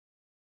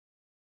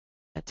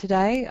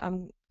Today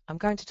I'm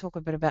going to talk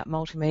a bit about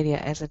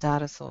multimedia as a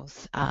data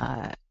source,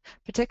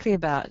 particularly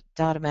about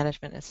data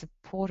management and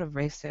supportive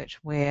research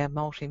where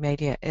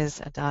multimedia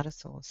is a data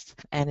source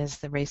and is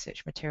the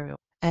research material.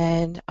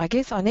 And I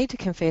guess I need to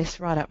confess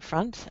right up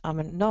front,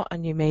 I'm not a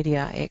new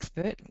media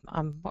expert.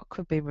 I'm what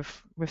could be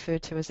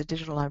referred to as a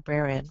digital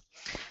librarian.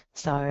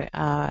 So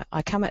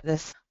I come at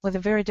this with a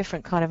very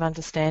different kind of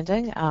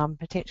understanding,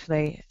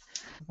 potentially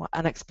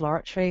an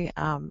exploratory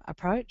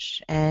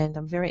approach, and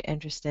I'm very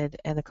interested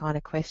in the kind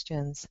of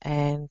questions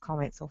and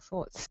comments or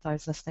thoughts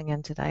those listening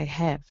in today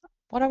have.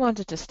 What I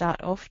wanted to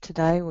start off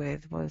today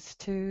with was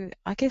to,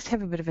 I guess,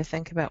 have a bit of a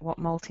think about what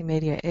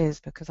multimedia is,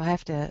 because I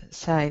have to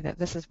say that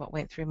this is what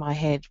went through my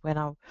head when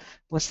I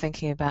was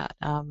thinking about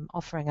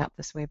offering up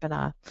this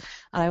webinar.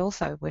 I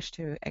also wish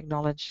to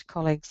acknowledge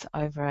colleagues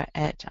over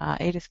at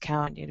Edith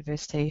Cowan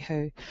University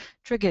who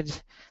triggered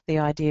the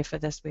idea for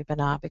this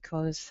webinar,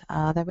 because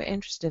they were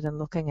interested in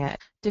looking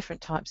at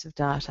different types of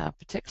data,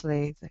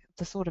 particularly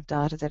the sort of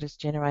data that is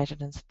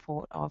generated in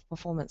support of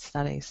performance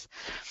studies.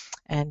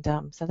 And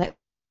so that's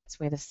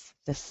where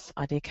this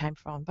idea came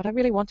from. But I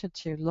really wanted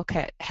to look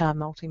at how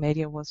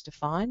multimedia was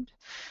defined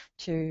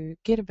to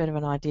get a bit of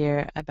an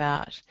idea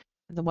about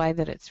the way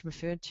that it's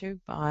referred to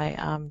by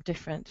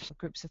different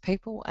groups of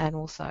people, and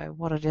also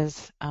what it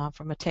is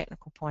from a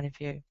technical point of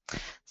view.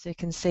 So you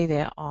can see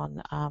there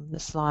on the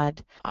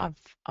slide,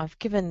 I've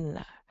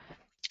given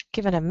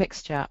a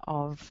mixture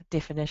of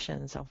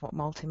definitions of what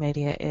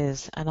multimedia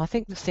is, and I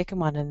think the second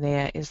one in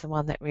there is the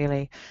one that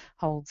really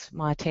holds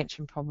my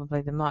attention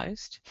probably the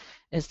most,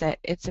 is that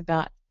it's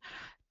about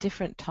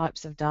different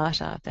types of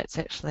data that's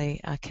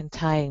actually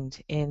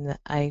contained in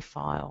a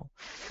file.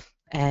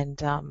 And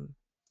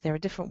there are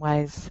different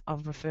ways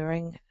of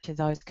referring to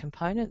those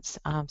components,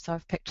 so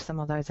I've picked some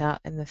of those out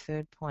in the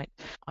third point.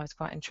 I was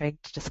quite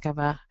intrigued to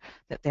discover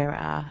that there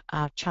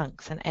are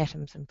chunks and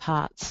atoms and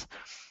parts,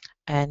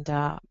 and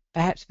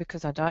perhaps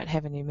because I don't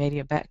have a new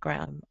media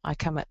background, I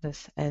come at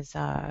this as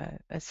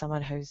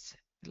someone who's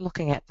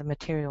looking at the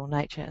material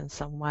nature in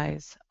some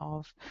ways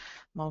of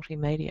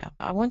multimedia.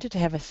 I wanted to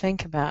have a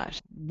think about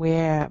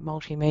where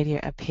multimedia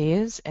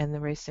appears in the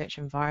research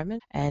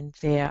environment, and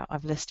there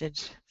I've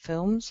listed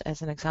films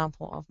as an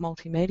example of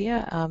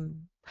multimedia,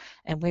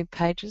 and web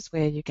pages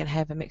where you can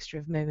have a mixture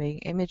of moving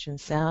image and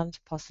sound,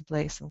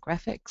 possibly some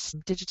graphics,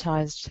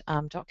 digitized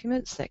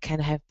documents that can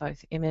have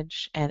both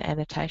image and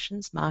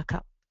annotations,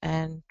 markup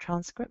and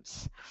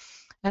transcripts,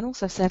 and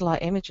also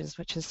satellite images,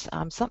 which is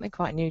something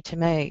quite new to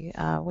me.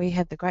 We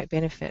had the great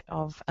benefit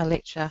of a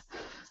lecture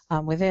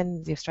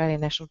within the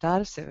Australian National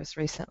Data Service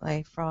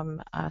recently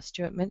from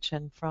Stuart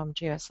Minchin from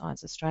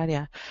Geoscience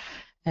Australia,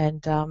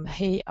 and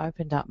he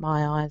opened up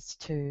my eyes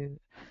to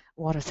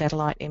what a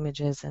satellite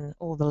image is and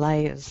all the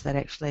layers that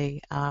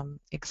actually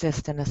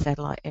exist in a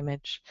satellite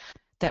image.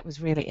 That was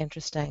really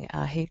interesting.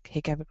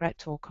 He gave a great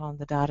talk on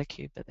the data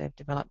cube that they've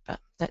developed, but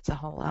that's a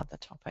whole other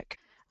topic.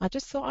 I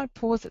just thought I'd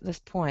pause at this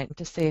point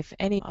to see if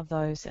any of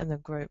those in the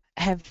group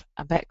have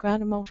a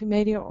background in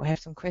multimedia or have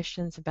some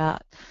questions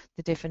about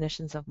the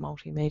definitions of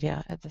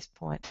multimedia at this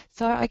point.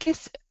 So I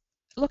guess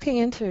looking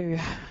into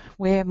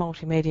where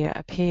multimedia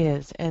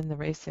appears in the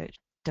research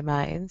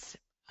domains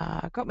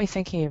got me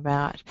thinking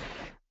about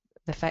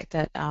the fact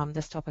that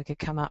this topic had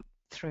come up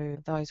through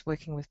those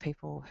working with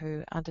people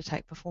who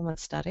undertake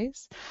performance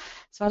studies.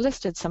 So I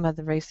listed some of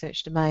the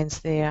research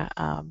domains there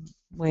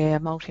where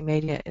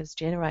multimedia is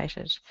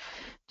generated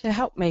to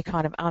help me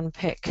kind of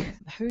unpick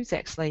who's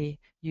actually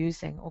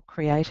using or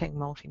creating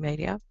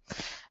multimedia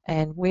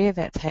and where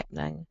that's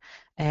happening,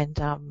 and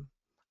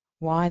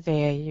why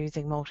they're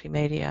using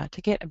multimedia,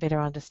 to get a better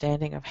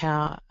understanding of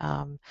how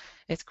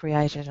it's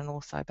created and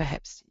also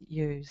perhaps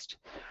used.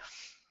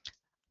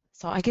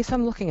 So I guess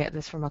I'm looking at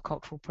this from a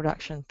cultural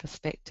production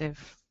perspective,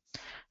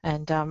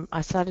 and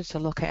I started to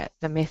look at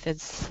the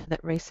methods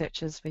that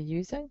researchers were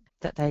using,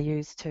 that they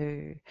use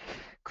to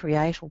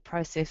create or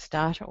process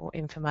data or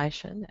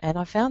information, and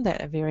I found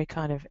that a very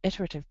kind of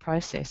iterative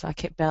process. I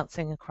kept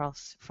bouncing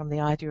across from the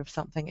idea of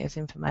something as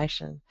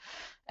information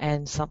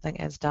and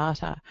something as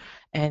data,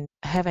 and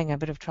having a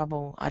bit of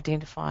trouble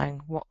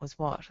identifying what was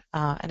what,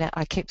 and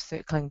I kept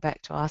circling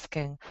back to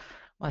asking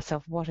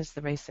myself, what is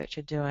the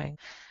researcher doing?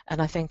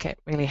 And I think it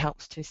really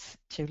helps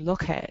to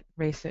look at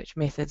research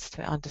methods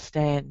to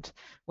understand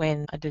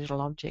when a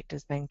digital object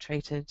is being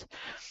treated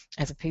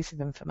as a piece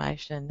of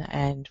information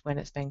and when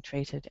it's being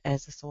treated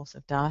as a source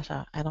of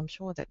data. And I'm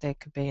sure that there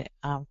could be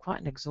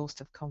quite an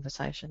exhaustive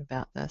conversation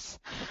about this,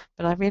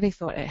 but I really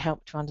thought it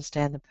helped to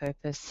understand the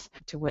purpose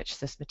to which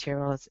this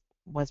material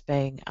was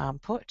being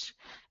put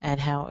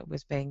and how it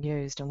was being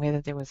used, and whether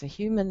there was a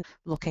human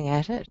looking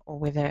at it or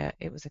whether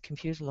it was a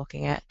computer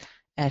looking at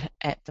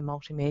the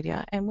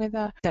multimedia, and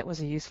whether that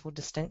was a useful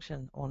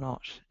distinction or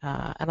not.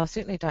 And I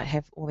certainly don't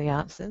have all the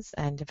answers,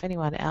 and if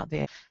anyone out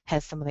there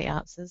has some of the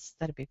answers,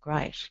 that'd be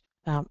great.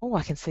 Oh,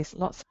 I can see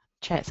lots of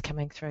chats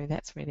coming through.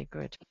 That's really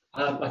good.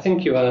 I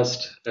think you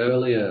asked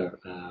earlier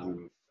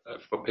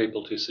for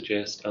people to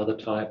suggest other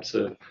types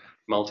of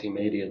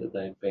multimedia that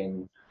they've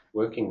been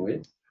working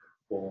with.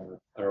 or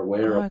are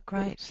aware of. Oh,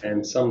 great.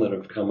 And some that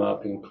have come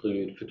up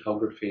include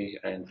photography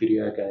and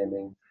video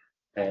gaming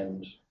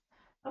and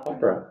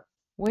opera.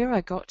 Where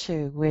I got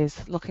to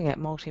with looking at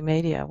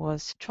multimedia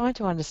was trying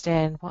to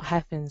understand what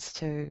happens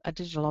to a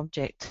digital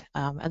object,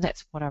 and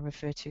that's what I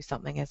refer to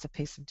something as a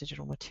piece of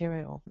digital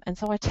material. And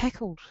so I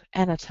tackled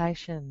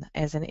annotation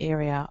as an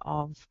area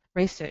of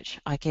research,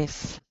 I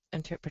guess,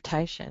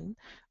 interpretation,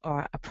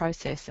 or a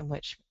process in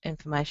which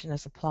information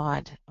is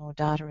applied or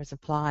data is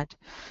applied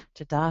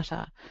to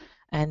data.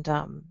 And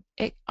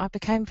I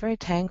became very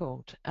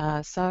tangled.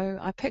 So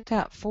I picked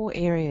out 4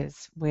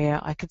 areas where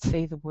I could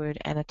see the word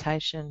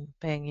annotation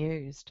being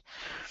used.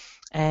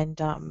 And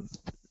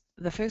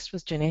the first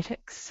was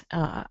genetics,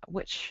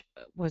 which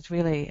was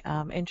really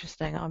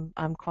interesting.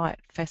 I'm quite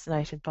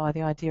fascinated by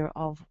the idea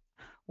of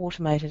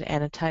automated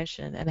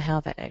annotation and how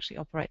that actually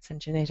operates in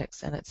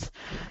genetics. And it's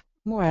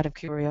more out of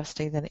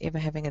curiosity than ever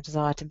having a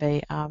desire to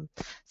be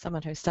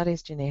someone who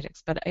studies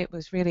genetics, but it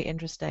was really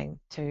interesting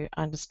to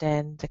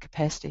understand the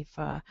capacity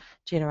for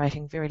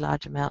generating very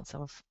large amounts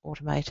of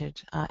automated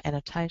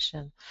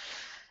annotation.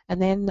 And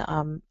then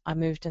I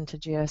moved into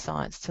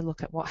geoscience to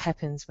look at what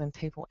happens when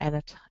people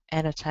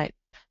annotate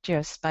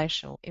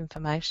geospatial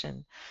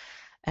information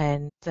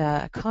and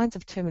the kinds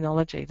of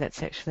terminology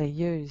that's actually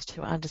used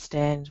to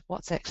understand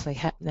what's actually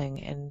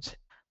happening and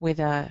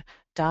whether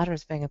data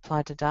is being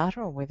applied to data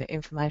or whether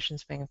information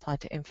is being applied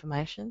to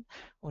information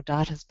or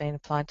data is being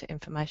applied to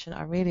information.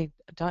 I really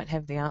don't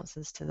have the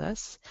answers to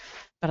this,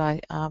 but I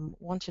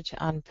wanted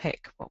to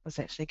unpick what was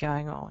actually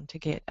going on to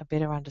get a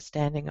better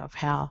understanding of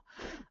how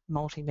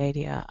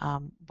multimedia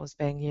was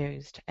being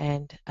used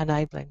and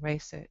enabling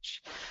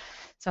research.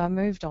 So I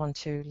moved on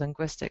to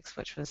linguistics,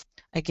 which was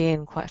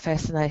again quite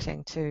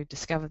fascinating to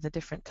discover the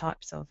different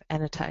types of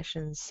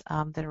annotations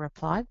that are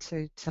applied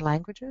to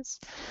languages.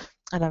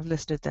 And I've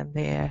listed them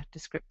there: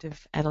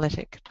 descriptive,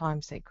 analytic,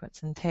 time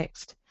sequence, and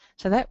text.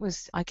 So that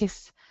was, I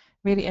guess,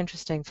 really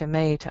interesting for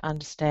me to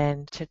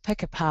understand, to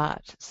pick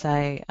apart,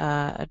 say,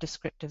 a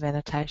descriptive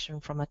annotation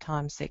from a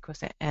time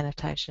sequence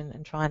annotation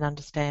and try and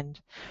understand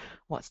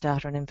what's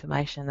data and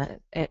information.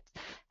 That it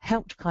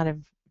helped kind of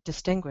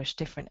distinguish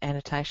different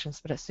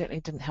annotations, but it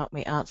certainly didn't help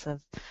me answer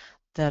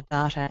the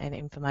data and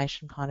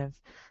information kind of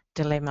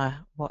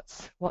dilemma: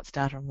 what's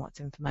data and what's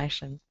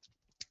information.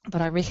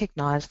 But I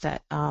recognised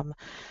that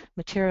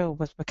material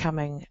was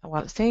becoming,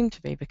 well, it seemed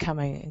to be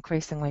becoming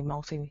increasingly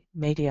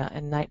multimedia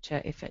in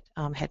nature if it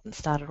hadn't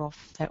started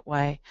off that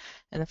way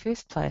in the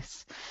first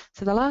place.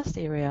 So the last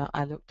area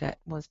I looked at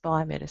was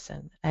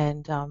biomedicine,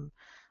 and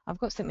I've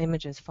got some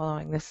images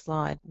following this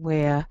slide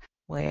where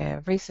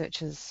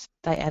researchers,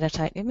 they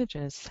annotate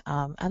images,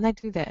 and they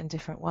do that in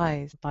different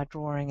ways by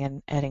drawing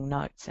and adding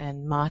notes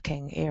and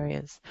marking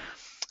areas.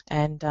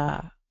 And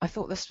I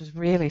thought this was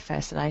really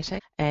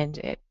fascinating, and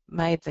it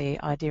made the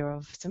idea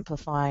of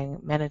simplifying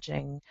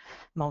managing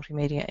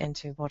multimedia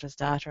into what is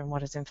data and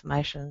what is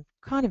information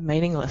kind of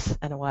meaningless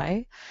in a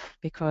way,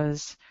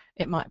 because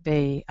it might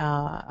be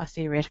a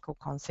theoretical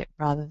concept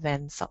rather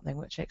than something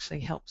which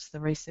actually helps the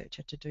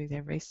researcher to do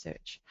their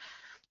research.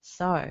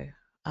 So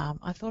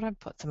I thought I'd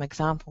put some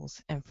examples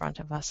in front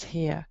of us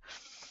here.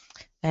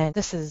 And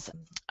this is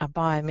a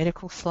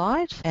biomedical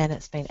slide, and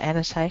it's been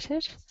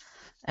annotated.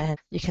 And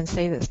you can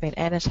see that it's been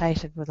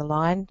annotated with a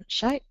line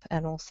shape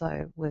and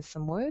also with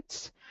some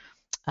words,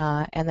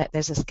 and that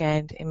there's a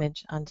scanned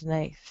image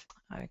underneath.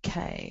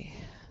 Okay,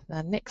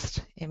 the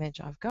next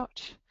image I've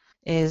got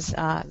is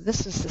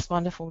this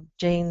wonderful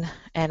gene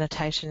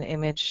annotation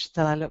image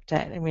that I looked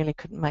at and really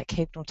couldn't make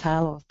head nor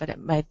tail of, but it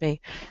made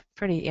me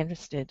pretty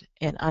interested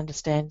in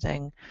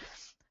understanding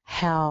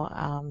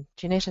how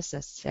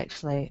geneticists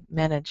actually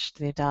manage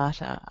their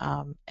data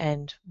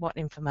and what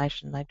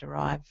information they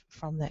derive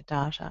from that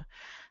data.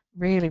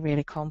 Really,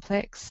 really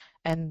complex.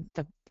 And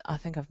I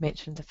think I've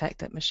mentioned the fact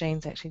that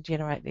machines actually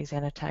generate these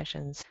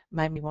annotations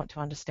made me want to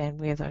understand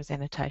where those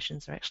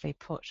annotations are actually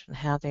put and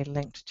how they're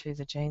linked to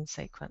the gene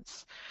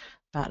sequence.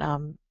 But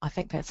I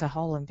think that's a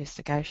whole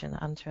investigation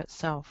unto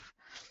itself.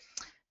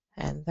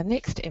 And the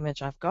next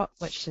image I've got,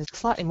 which is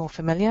slightly more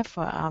familiar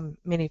for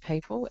many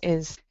people,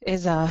 is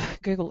a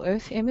Google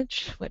Earth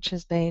image, which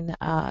has been,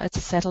 it's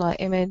a satellite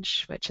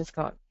image which has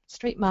got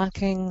street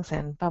markings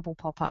and bubble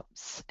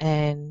pop-ups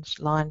and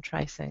line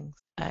tracing.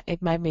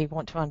 It made me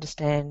want to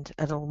understand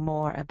a little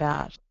more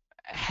about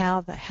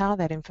how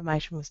that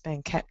information was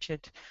being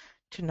captured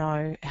to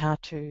know how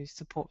to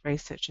support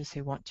researchers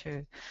who want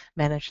to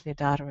manage their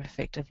data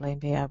effectively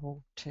and be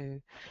able to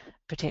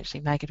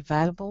potentially make it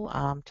available,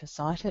 to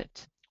cite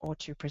it, or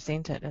to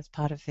present it as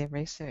part of their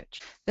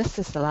research. This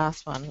is the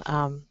last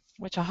one,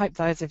 which I hope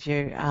those of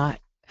you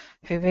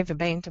who've ever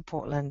been to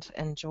Portland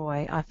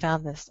enjoy. I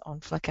found this on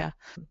Flickr,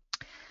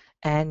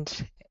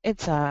 and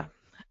it's a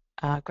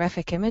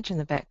graphic image in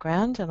the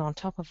background, and on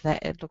top of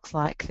that it looks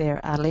like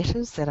there are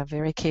letters that are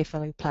very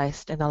carefully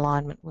placed in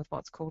alignment with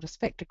what's called a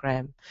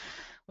spectrogram,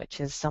 which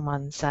is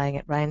someone saying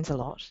it rains a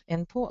lot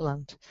in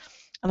Portland.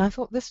 And I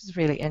thought this was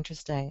really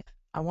interesting.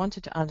 I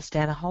wanted to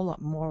understand a whole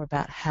lot more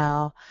about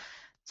how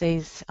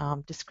these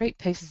discrete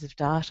pieces of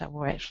data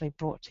were actually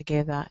brought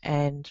together,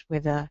 and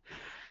whether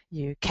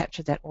you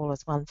capture that all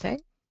as one thing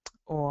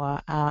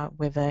or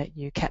whether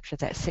you capture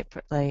that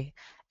separately,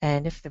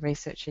 and if the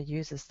researcher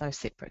uses those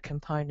separate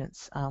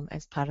components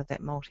as part of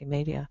that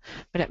multimedia.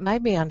 But it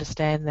made me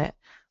understand that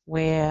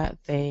where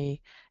the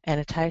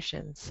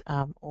annotations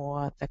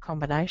or the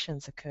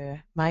combinations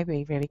occur may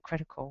be really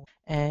critical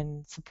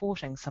in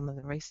supporting some of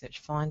the research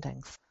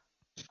findings.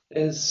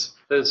 There's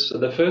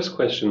the first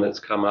question that's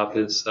come up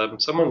is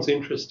someone's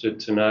interested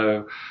to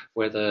know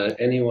whether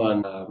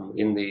anyone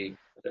in the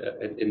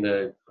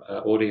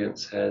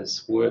audience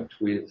has worked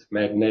with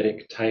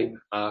magnetic tape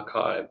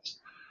archives,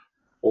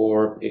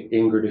 or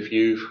Ingrid, if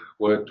you've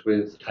worked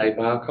with tape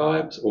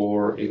archives,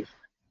 or if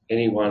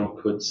anyone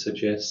could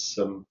suggest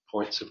some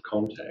points of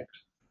contact.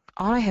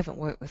 I haven't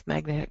worked with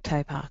magnetic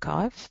tape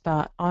archives,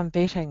 but I'm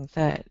betting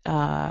that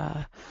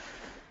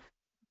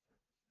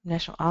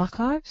National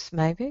Archives,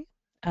 maybe,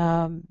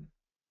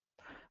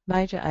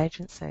 major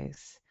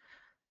agencies.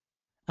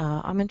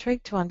 I'm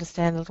intrigued to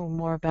understand a little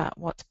more about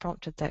what's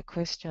prompted that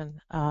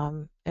question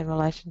in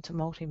relation to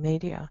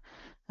multimedia,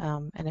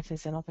 and if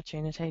there's an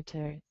opportunity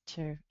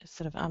to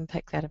sort of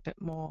unpick that a bit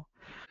more.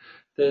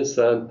 There's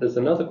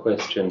another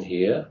question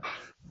here.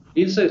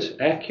 Is it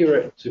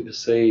accurate to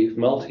perceive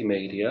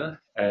multimedia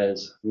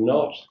as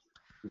not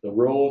the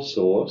raw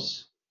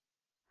source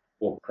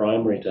or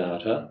primary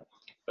data,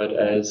 but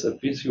as a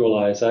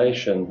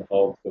visualization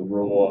of the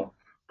raw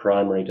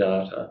primary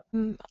data?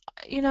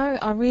 You know,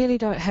 I really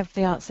don't have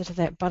the answer to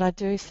that, but I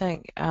do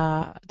think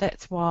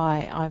that's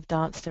why I've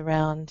danced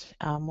around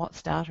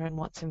what's data and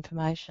what's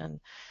information,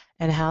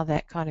 and how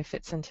that kind of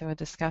fits into a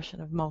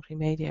discussion of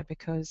multimedia,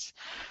 because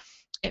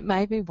it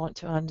made me want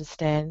to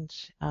understand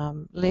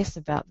less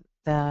about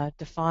the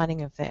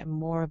defining of that and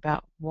more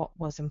about what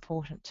was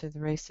important to the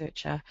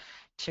researcher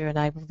to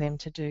enable them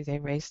to do their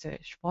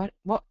research.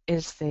 What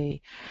is the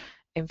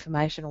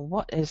information, or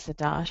what is the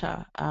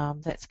data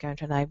that's going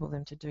to enable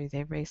them to do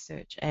their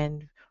research,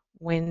 and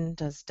when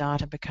does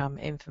data become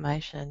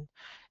information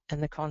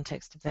in the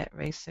context of that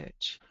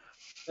research?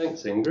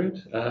 Thanks,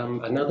 Ingrid.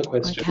 Another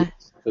question Okay.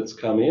 that's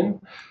come in.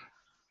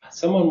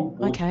 Someone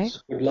Okay.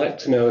 would like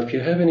to know if you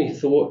have any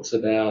thoughts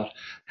about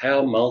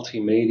how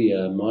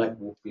multimedia might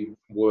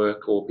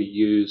work or be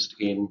used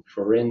in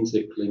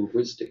forensic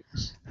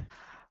linguistics.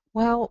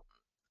 Well,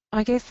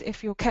 I guess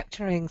if you're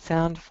capturing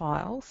sound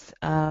files,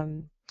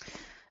 and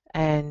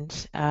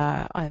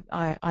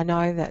I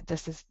know that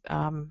this has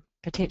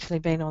potentially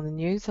been on the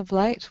news of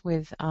late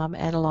with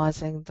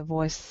analysing the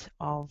voice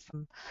of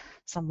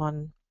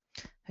someone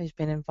who's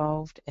been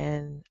involved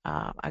in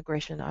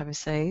aggression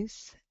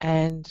overseas,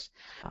 and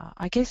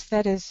I guess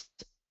that is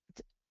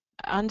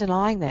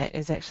underlying that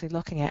is actually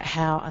looking at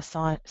how a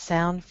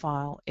sound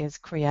file is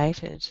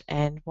created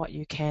and what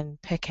you can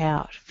pick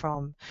out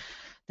from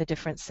the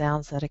different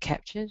sounds that are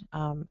captured.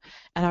 And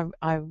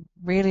I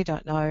really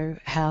don't know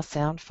how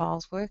sound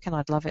files work, and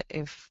I'd love it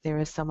if there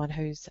is someone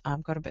who's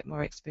got a bit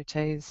more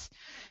expertise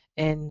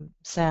in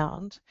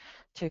sound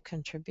to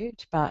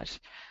contribute. But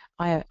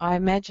I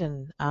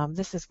imagine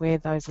this is where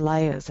those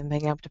layers and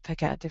being able to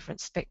pick out different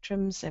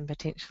spectrums and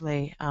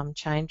potentially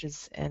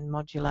changes in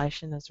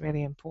modulation is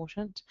really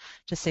important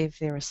to see if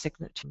there are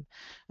signatures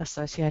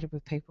associated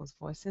with people's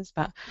voices.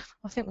 But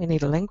I think we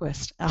need a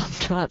linguist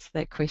to answer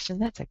that question.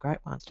 That's a great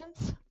one.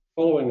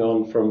 Following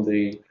on from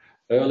the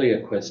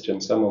earlier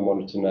question, someone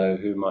wanted to know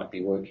who might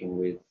be working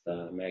with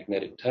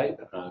magnetic tape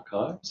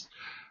archives.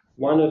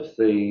 One of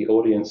the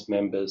audience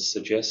members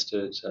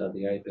suggested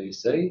the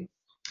ABC,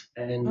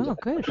 and Oh,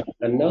 good.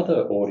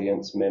 another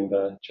audience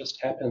member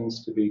just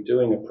happens to be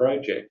doing a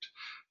project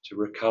to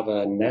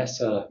recover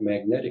NASA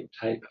magnetic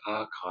tape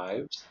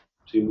archives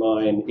to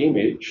mine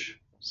image,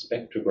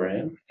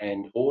 spectrogram,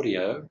 and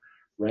audio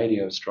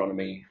radio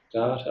astronomy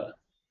data.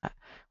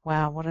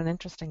 Wow, what an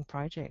interesting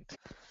project.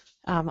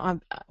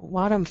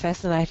 What I'm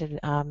fascinated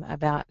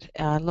about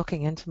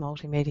looking into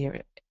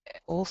multimedia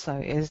also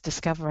is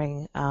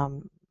discovering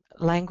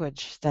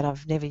language that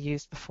I've never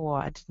used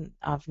before.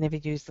 I've never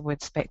used the word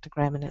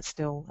spectrogram, and it's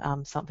still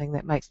something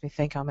that makes me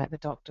think I'm at the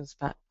doctor's,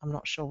 but I'm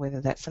not sure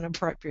whether that's an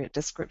appropriate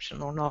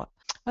description or not.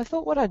 I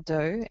thought what I'd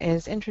do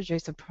is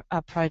introduce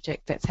a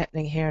project that's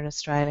happening here in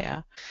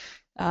Australia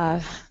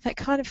that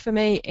kind of, for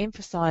me,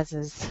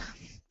 emphasises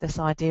this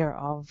idea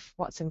of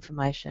what's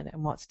information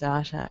and what's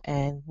data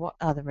and what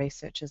are the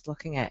researchers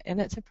looking at.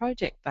 And it's a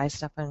project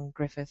based up in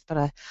Griffith,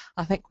 but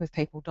I think with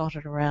people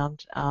dotted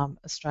around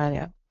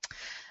Australia,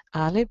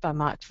 led by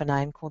Mark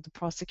Vernane, called the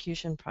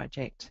Prosecution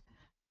Project.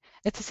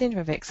 It's a centre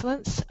of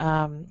excellence,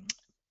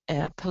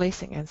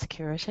 policing and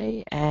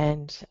security,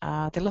 and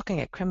they're looking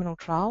at criminal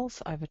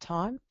trials over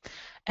time,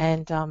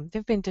 and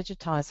they've been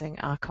digitising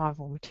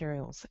archival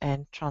materials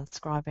and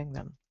transcribing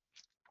them.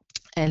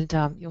 And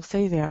you'll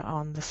see there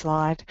on the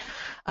slide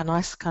a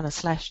nice kind of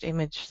slashed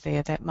image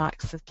there that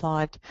Mark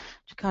supplied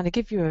to kind of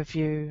give you a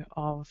view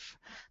of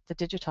the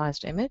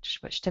digitised image,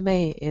 which to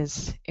me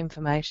is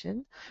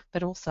information,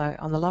 but also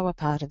on the lower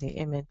part of the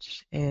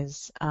image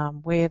is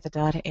where the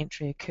data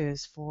entry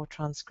occurs for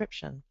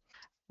transcription.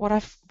 what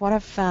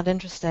I've found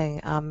interesting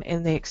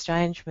in the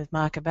exchange with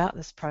Mark about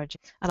this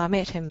project, and I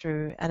met him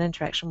through an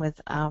interaction with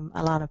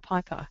Alana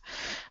Piper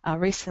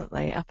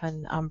recently up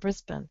in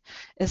Brisbane,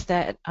 is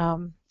that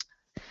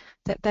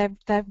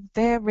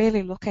they're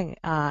really looking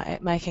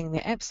at making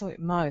the absolute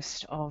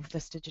most of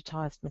this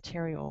digitised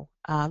material,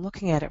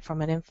 looking at it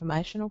from an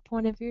informational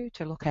point of view,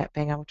 to look at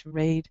being able to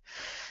read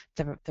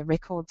the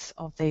records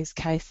of these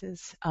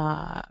cases,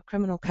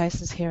 criminal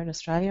cases here in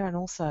Australia, and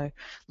also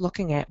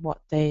looking at what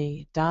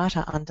the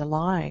data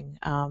underlying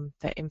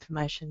that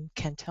information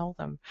can tell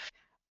them.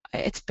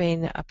 It's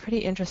been a pretty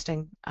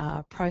interesting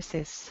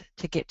process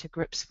to get to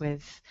grips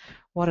with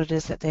what it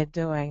is that they're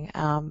doing,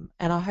 and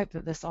I hope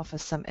that this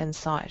offers some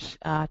insight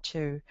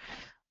to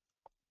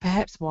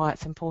perhaps why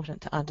it's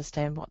important to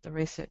understand what the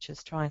research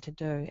is trying to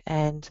do,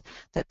 and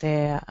that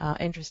they're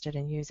interested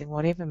in using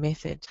whatever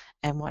method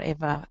and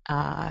whatever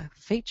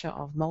feature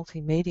of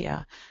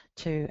multimedia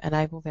to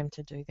enable them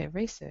to do their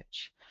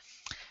research.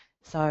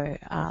 So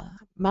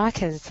Mark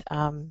has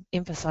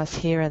emphasised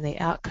here in the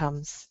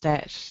outcomes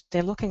that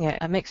they're looking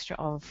at a mixture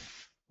of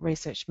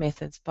research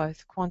methods,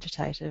 both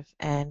quantitative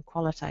and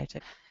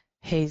qualitative.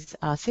 He's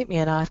sent me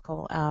an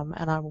article,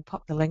 and I will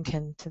pop the link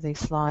into these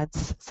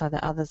slides so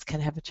that others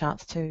can have a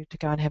chance to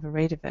go and have a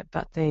read of it.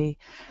 But the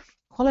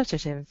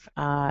qualitative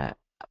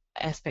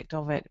aspect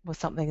of it was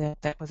something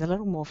that was a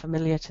little more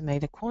familiar to me.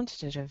 The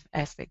quantitative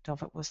aspect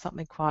of it was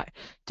something quite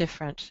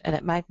different, and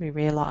it made me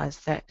realise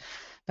that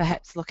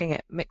perhaps looking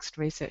at mixed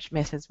research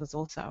methods was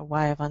also a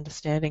way of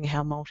understanding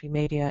how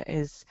multimedia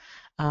is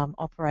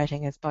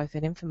operating as both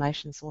an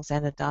information source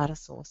and a data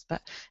source.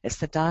 But it's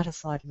the data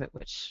side of it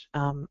which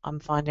I'm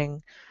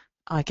finding,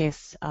 I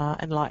guess,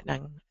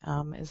 enlightening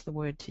is the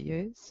word to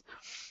use,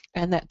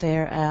 and that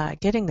they're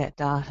getting that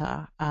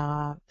data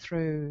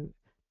through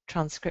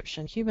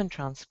transcription, human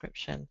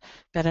transcription,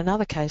 but in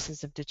other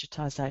cases of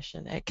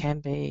digitisation, it can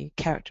be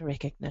character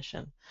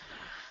recognition.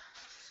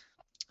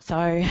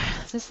 So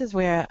this is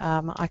where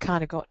I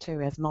kind of got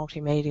to as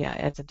multimedia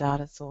as a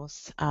data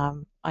source.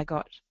 I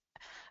got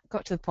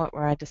to the point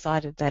where I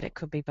decided that it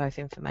could be both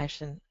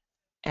information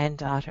and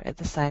data at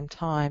the same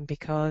time,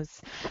 because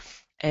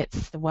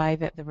it's the way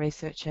that the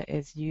researcher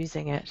is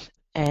using it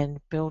and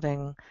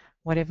building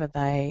whatever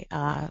they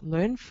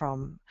learn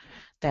from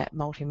that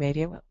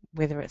multimedia,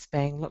 whether it's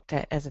being looked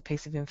at as a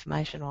piece of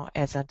information or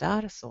as a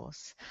data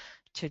source,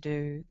 to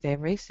do their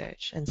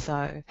research. And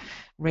so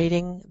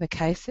reading the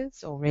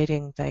cases or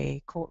reading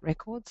the court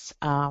records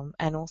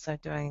and also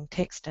doing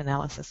text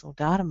analysis or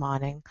data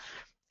mining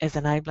is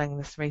enabling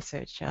this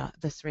researcher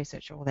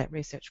or that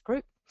research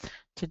group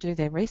to do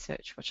their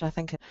research, which I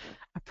think is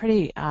a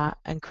pretty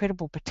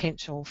incredible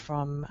potential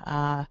from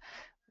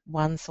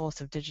one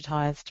source of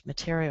digitised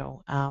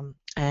material,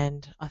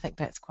 and I think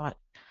that's quite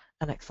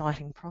an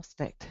exciting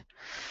prospect.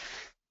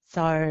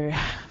 So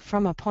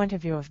from a point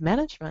of view of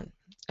management,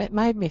 it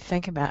made me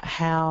think about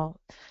how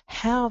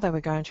they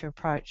were going to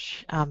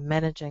approach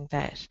managing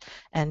that.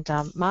 And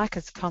Mark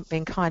has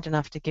been kind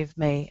enough to give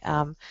me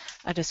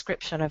a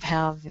description of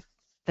how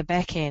the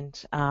back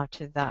end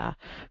to the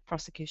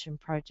prosecution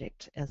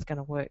project is going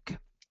to work.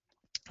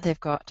 They've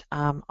got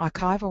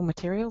archival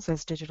materials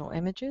as digital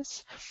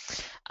images.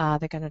 They're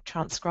going to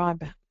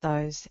transcribe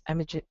those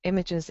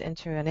images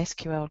into an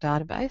SQL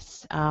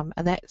database,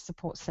 and that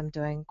supports them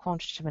doing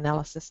quantitative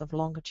analysis of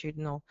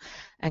longitudinal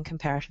and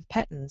comparative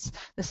patterns.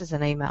 This is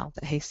an email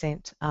that he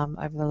sent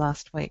over the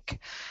last week.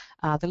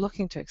 They're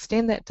looking to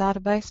extend that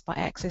database by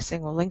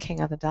accessing or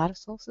linking other data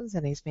sources,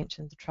 and he's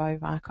mentioned the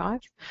Trove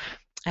archive,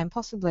 and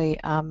possibly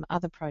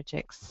other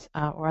projects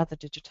or other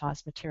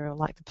digitised material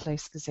like the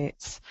police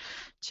gazettes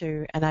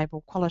to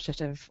enable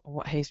qualitative, or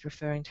what he's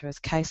referring to as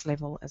case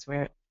level, as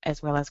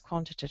well as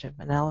quantitative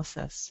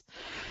analysis.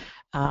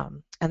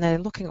 And they're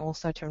looking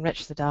also to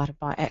enrich the data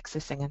by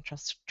accessing and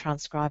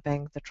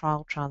transcribing the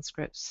trial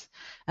transcripts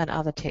and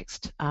other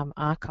text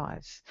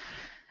archives.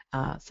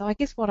 So I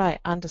guess what I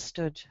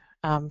understood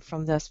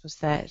from this was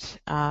that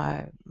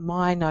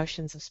my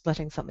notions of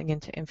splitting something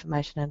into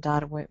information and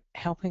data were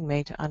helping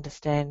me to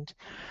understand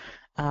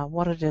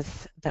what it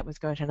is that was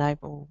going to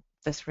enable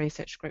this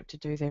research group to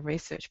do their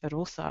research, but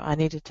also I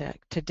needed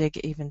to dig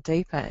even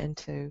deeper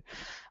into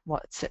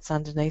what sits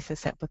underneath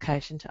this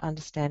application to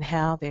understand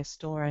how they're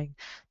storing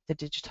the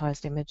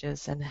digitised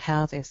images and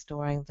how they're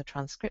storing the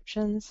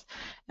transcriptions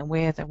and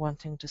where they're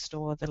wanting to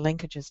store the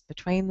linkages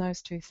between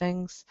those two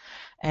things.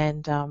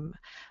 And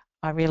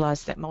I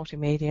realised that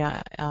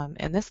multimedia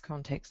in this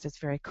context is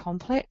very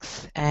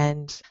complex,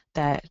 and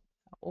that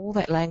all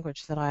that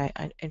language that I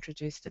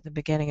introduced at the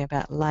beginning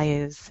about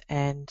layers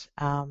and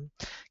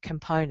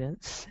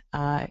components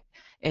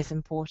is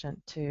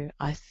important to,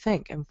 I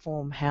think,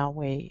 inform how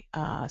we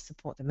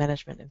support the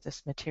management of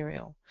this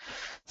material.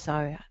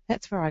 So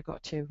that's where I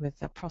got to with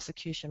the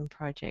prosecution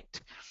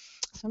project.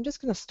 So I'm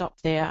just going to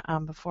stop there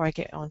before I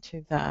get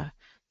onto the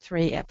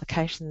 3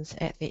 applications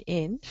at the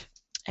end,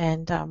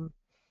 and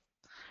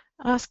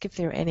ask if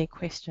there are any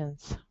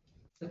questions.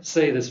 Let's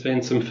see, there's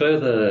been some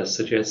further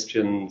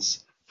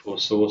suggestions for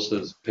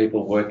sources,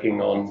 people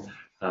working on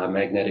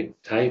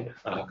magnetic tape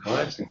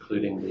archives,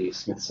 including the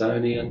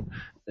Smithsonian,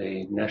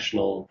 the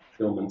National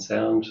Film and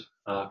Sound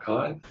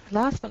Archive.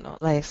 Last but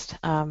not least,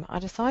 I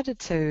decided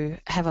to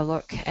have a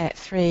look at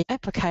 3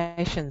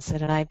 applications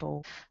that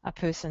enable a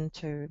person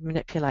to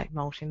manipulate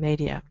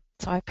multimedia.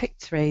 So I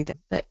picked 3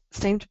 that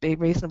seemed to be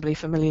reasonably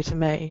familiar to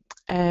me,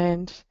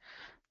 and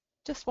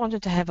just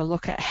wanted to have a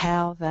look at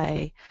how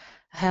they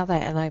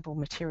enable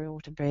material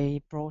to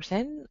be brought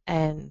in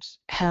and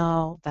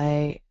how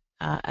they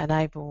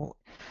enable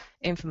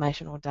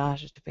information or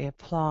data to be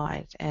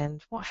applied,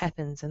 and what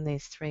happens in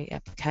these 3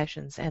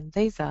 applications. And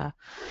these are,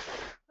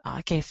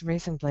 I guess,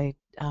 reasonably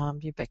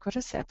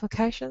ubiquitous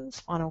applications: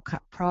 Final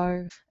Cut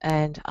Pro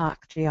and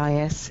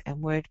ArcGIS and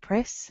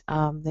WordPress.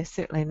 They're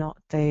certainly not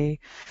the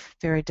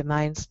very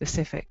domain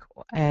specific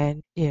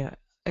and,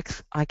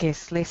 I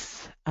guess,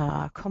 less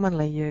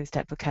commonly used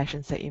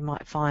applications that you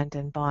might find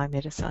in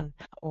biomedicine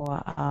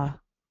or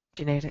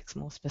genetics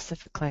more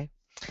specifically.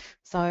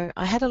 So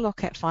I had a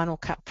look at Final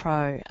Cut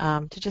Pro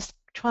to just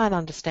try and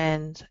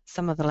understand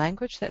some of the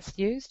language that's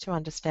used, to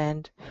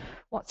understand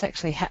what's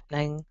actually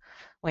happening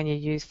when you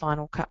use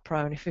Final Cut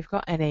Pro. And if we've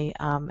got any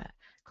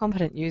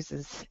competent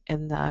users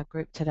in the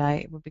group today,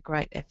 it would be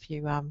great if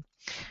you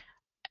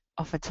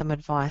offered some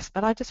advice.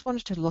 But I just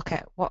wanted to look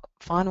at what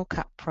Final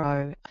Cut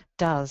Pro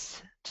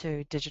does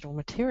to digital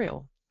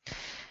material.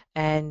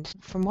 And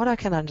from what I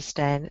can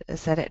understand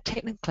is that it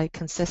technically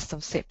consists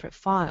of separate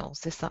files.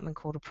 There's something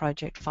called a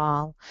project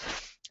file,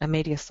 a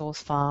media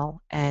source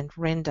file, and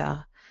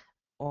render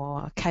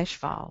or cache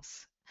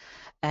files.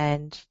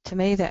 And to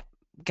me, that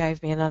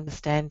gave me an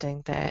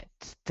understanding that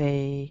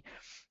the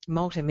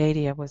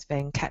multimedia was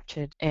being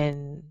captured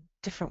in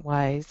different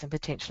ways and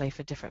potentially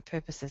for different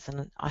purposes.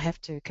 And I have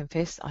to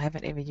confess, I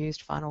haven't ever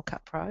used Final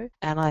Cut Pro,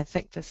 and I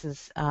think this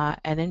is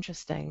an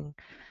interesting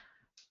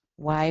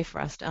way for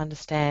us to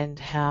understand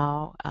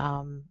how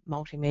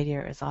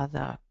multimedia is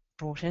either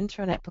brought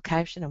into an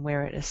application and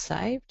where it is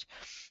saved,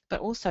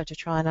 but also to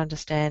try and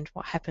understand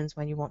what happens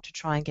when you want to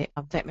try and get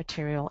that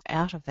material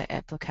out of that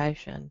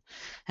application,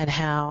 and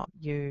how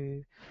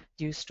you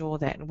store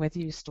that, and whether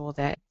you store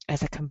that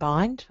as a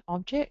combined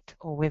object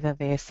or whether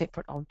they're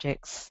separate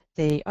objects.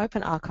 The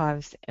Open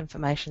Archives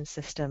Information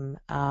System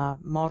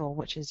model,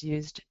 which is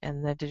used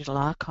in the digital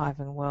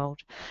archiving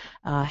world,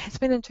 has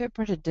been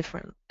interpreted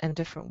in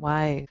different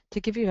ways.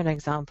 To give you an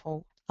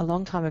example, a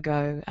long time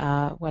ago,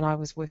 when I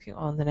was working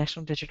on the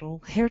National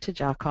Digital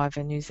Heritage Archive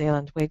in New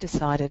Zealand, we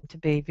decided to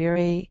be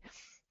very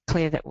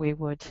clear that we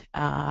would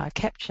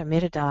capture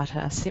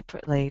metadata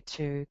separately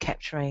to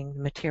capturing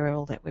the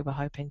material that we were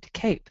hoping to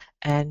keep.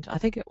 And I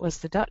think it was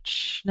the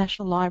Dutch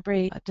National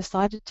Library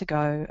decided to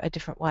go a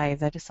different way.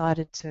 They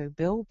decided to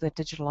build the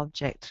digital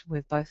object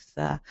with both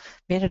the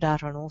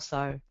metadata and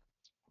also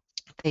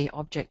the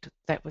object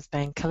that was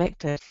being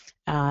collected.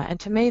 And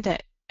to me,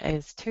 that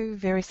is 2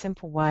 very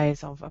simple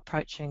ways of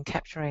approaching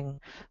capturing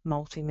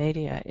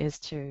multimedia, is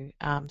to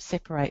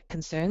separate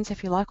concerns,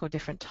 if you like, or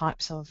different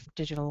types of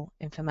digital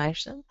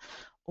information,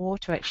 or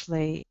to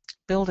actually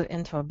build it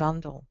into a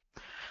bundle.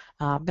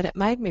 But it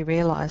made me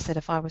realize that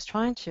if I was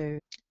trying to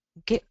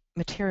get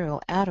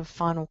material out of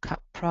Final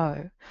Cut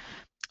Pro,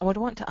 I would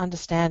want to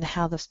understand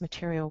how this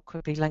material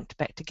could be linked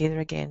back together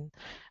again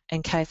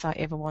in case I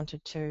ever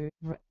wanted to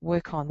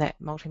work on that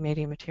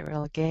multimedia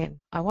material again.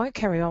 I won't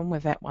carry on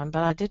with that one,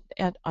 but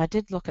I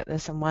did look at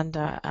this and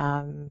wonder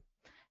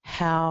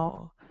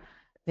how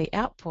the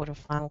output of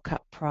Final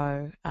Cut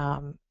Pro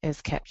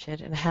is captured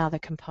and how the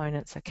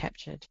components are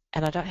captured.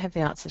 And I don't have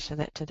the answer to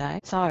that today.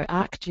 So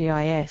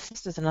ArcGIS,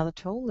 this is another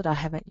tool that I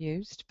haven't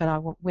used, but I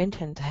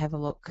went in to have a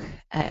look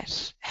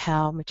at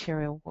how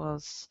material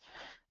was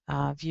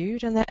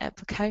viewed in that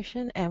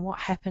application and what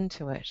happened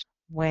to it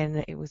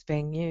when it was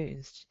being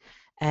used.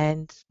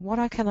 And what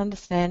I can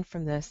understand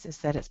from this is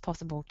that it's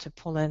possible to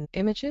pull in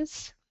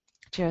images,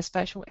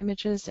 geospatial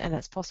images, and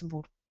it's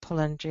possible to pull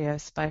in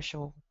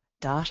geospatial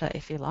data,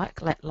 if you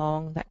like, lat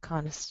long, that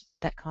kind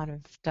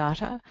of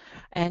data,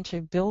 and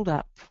to build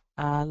up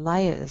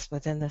layers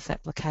within this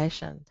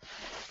application.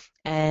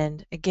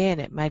 And again,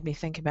 it made me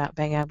think about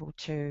being able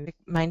to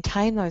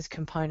maintain those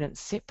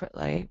components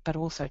separately, but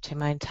also to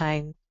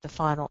maintain the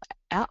final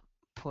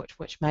output,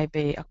 which may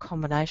be a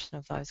combination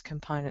of those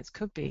components,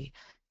 could be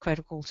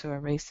critical to a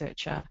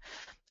researcher.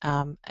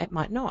 It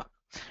might not.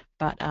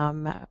 But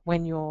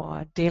when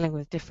you're dealing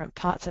with different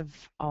parts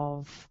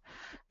of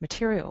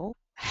material,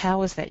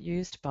 how is that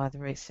used by the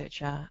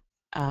researcher?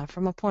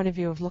 From a point of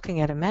view of looking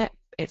at a map,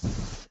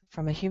 it's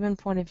from a human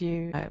point of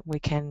view, we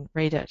can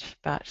read it,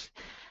 but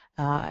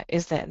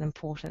is that an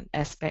important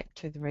aspect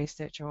to the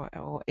research,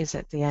 or is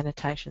it the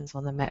annotations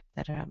on the map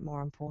that are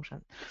more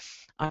important?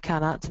 I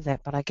can't answer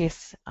that, but I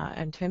guess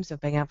in terms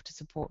of being able to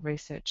support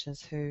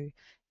researchers who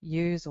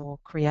use or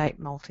create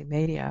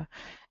multimedia,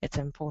 it's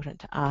important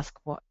to ask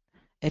what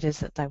it is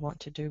that they want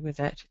to do with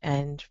it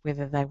and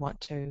whether they want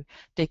to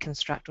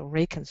deconstruct or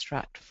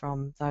reconstruct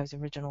from those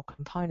original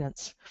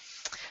components.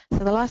 So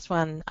the last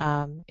one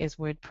is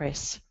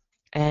WordPress,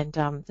 and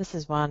this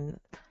is one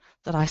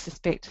that I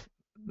suspect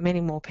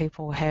many more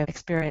people have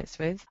experience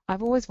with.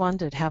 I've always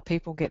wondered how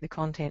people get the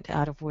content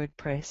out of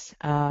WordPress.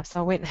 So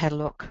I went and had a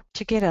look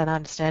to get an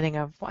understanding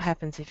of what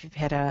happens if you've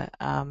had a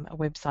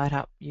website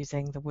up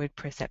using the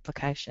WordPress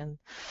application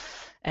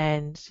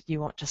and you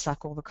want to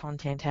suck all the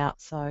content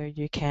out so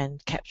you can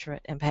capture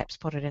it and perhaps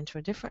put it into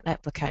a different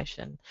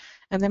application.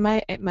 And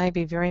it may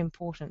be very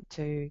important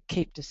to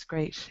keep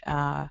discrete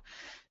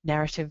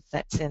narrative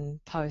that's in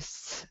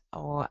posts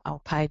or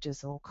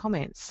pages or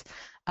comments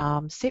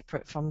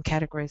separate from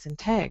categories and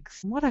tags.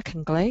 What I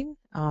can glean,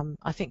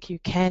 I think you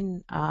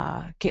can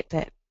get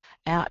that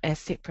out as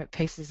separate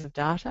pieces of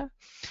data,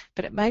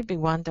 but it made me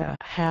wonder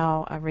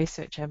how a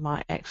researcher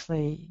might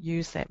actually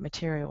use that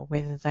material,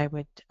 whether they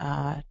would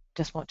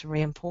just want to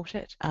re-import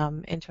it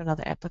into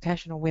another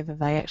application, or whether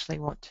they actually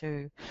want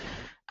to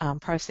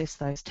process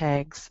those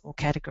tags or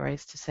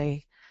categories to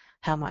see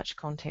how much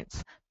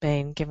content's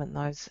been given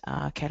those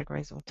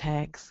categories or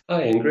tags.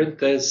 Hi Ingrid,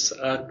 there's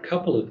a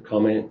couple of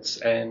comments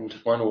and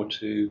one or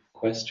two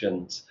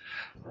questions.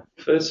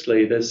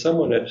 Firstly, there's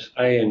someone at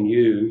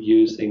ANU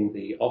using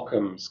the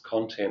Occam's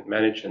content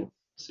management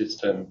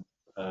system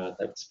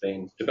that's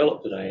been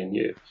developed at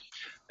ANU,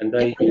 and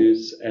they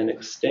use an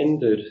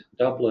extended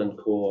Dublin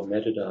core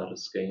metadata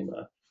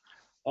schema.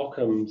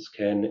 Occam's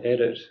can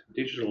edit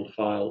digital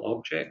file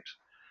object,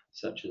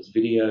 such as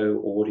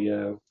video,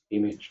 audio,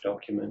 image,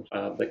 document.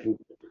 They can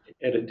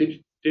edit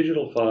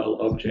digital file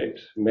object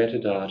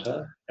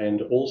metadata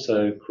and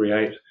also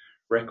create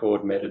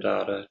record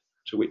metadata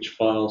to which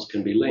files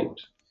can be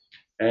linked.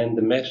 And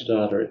the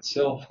metadata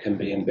itself can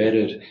be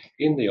embedded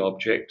in the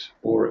object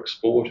or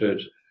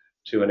exported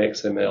to an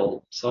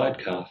XML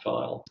sidecar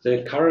file.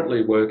 They're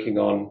currently working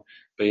on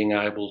being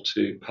able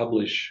to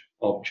publish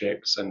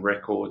objects and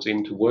records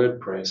into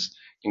WordPress,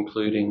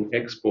 including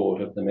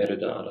export of the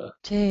metadata.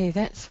 Gee,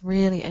 that's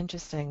really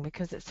interesting,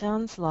 because it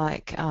sounds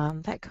like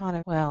that kind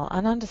of, well,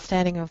 an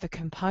understanding of the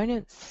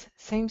components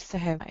seems to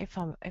have,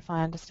 if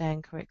I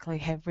understand correctly,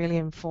 have really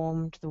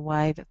informed the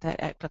way that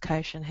that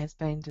application has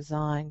been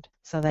designed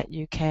so that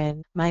you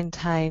can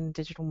maintain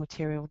digital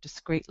material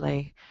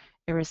discreetly,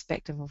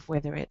 irrespective of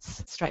whether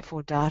it's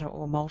straightforward data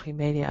or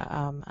multimedia,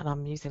 and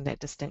I'm using that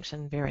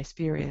distinction very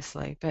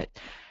spuriously, but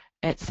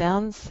it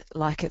sounds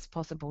like it's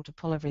possible to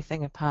pull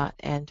everything apart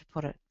and to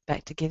put it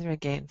back together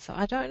again. So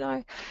I don't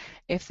know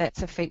if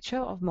that's a feature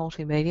of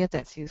multimedia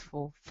that's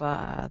useful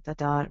for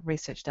the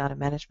research data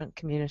management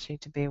community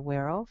to be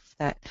aware of,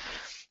 that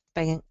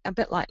being a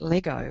bit like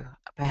Lego,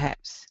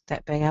 perhaps,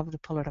 that being able to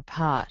pull it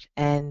apart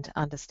and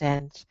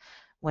understand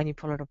when you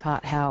pull it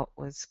apart how it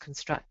was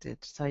constructed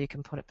so you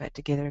can put it back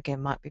together again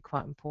might be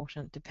quite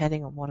important,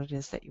 depending on what it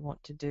is that you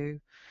want to do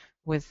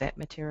with that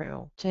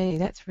material. Gee,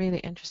 that's really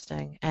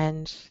interesting.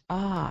 And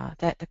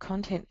that the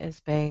content is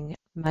being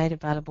made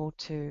available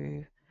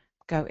to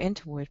go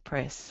into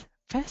WordPress.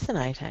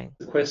 Fascinating.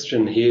 The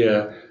question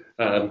here,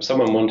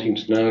 someone wanting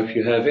to know if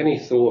you have any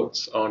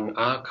thoughts on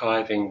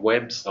archiving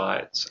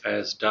websites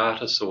as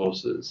data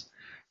sources.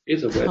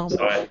 Is a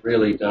website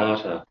really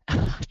data?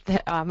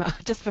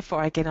 Just before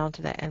I get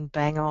onto that and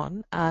bang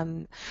on,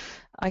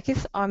 I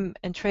guess I'm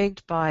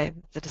intrigued by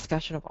the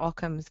discussion of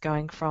Occam's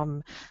going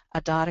from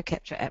a data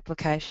capture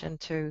application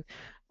to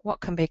what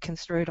can be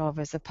construed of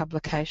as a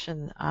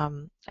publication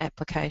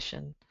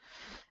application,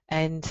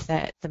 and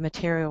that the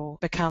material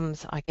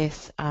becomes, I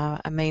guess,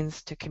 a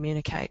means to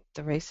communicate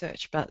the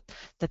research, but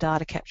the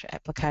data capture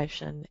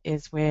application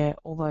is where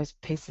all those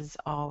pieces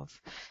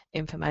of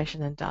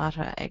information and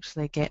data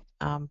actually get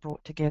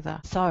brought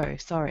together. So,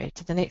 sorry,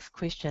 to the next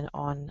question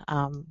on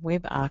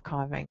web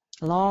archiving.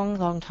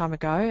 Long time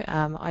ago,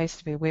 I used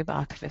to be a web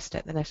archivist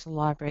at the National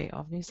Library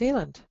of New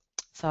Zealand.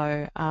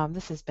 So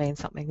this has been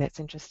something that's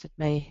interested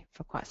me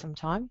for quite some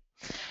time.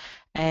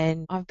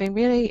 And I've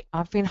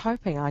been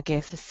hoping, I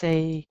guess, to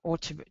see or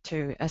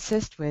to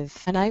assist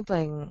with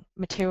enabling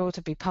material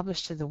to be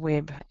published to the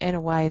web in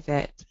a way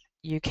that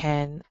you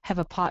can have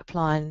a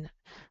pipeline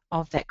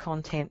of that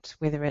content,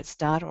 whether it's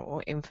data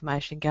or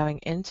information, going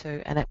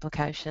into an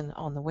application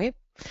on the web,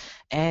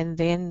 and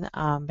then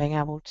being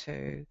able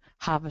to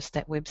harvest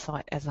that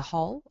website as a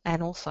whole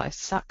and also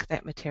suck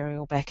that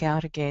material back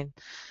out again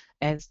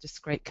as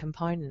discrete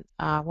component.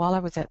 While I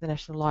was at the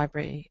National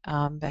Library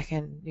back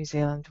in New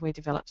Zealand, we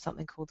developed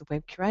something called the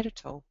Web Curator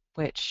tool,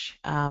 which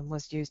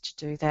was used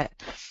to do that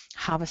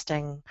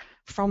harvesting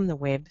from the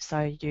web.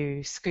 So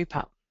you scoop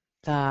up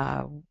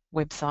the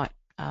website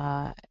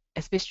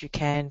as best you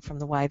can from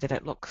the way that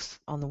it looks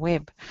on the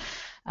web.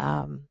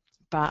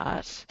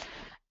 But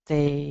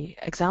the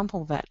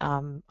example that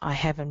I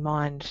have in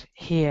mind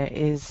here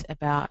is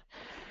about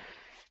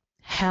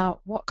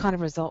what kind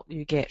of result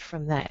you get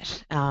from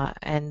that,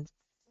 and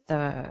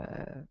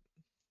the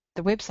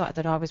website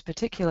that I was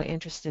particularly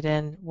interested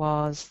in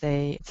was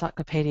the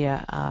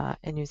encyclopedia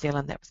in New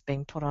Zealand that was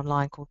being put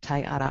online called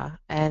Te Ara,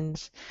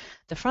 and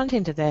the front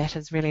end of that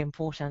is really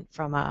important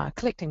from a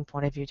collecting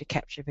point of view to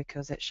capture,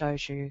 because it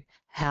shows you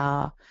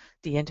how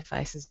the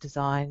interface is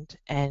designed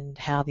and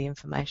how the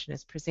information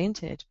is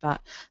presented.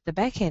 But the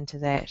back end to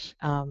that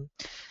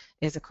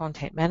is a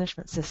content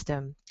management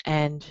system,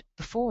 and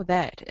before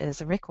that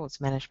is a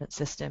records management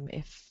system,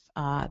 if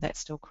that's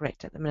still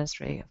correct at the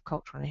Ministry of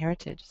Culture and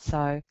Heritage.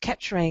 So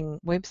capturing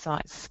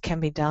websites can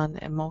be done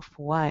in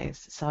multiple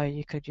ways. So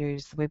you could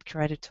use the Web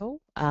Curator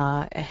tool.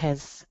 It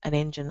has an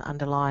engine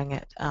underlying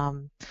it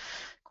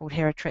called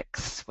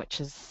Heritrix,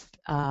 which is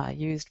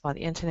used by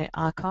the Internet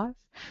Archive.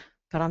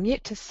 But I'm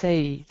yet to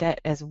see that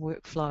as a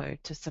workflow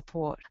to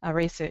support a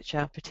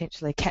researcher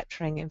potentially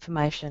capturing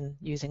information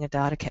using a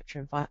data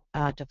capture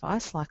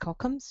device like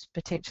Occam's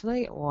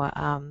potentially, or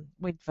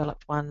we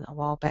developed one a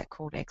while back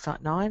called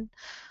Excite9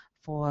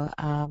 for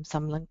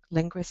some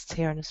linguists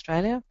here in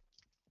Australia,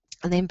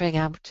 and then being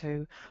able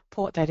to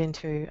port that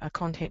into a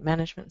content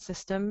management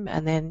system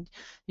and then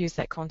use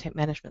that content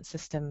management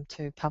system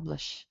to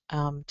publish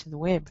to the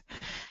web.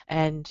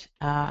 And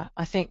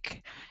I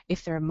think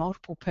if there are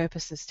multiple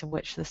purposes to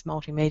which this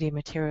multimedia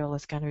material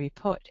is going to be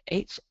put,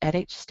 at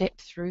each step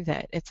through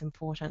that, it's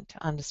important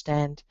to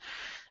understand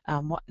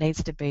what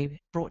needs to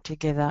be brought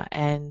together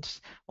and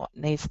what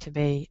needs to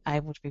be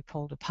able to be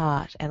pulled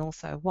apart, and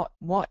also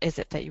what is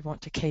it that you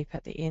want to keep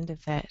at the end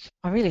of that.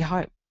 I really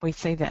hope we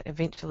see that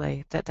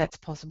eventually, that's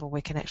possible.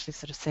 We can actually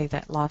sort of see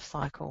that life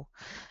cycle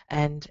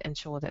and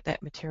ensure that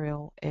that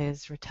material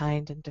is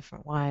retained in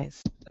different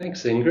ways.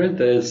 Thanks, Ingrid.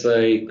 There's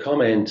a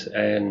comment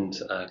and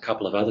a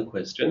couple of other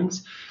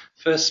questions.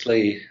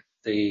 Firstly,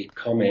 the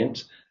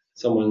comment,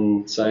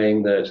 someone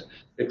saying that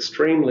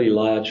extremely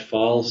large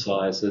file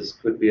sizes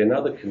could be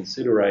another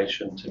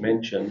consideration to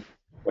mention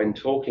when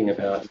talking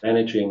about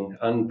managing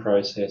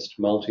unprocessed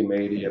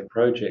multimedia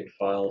project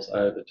files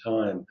over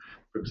time,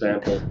 for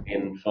example,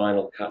 in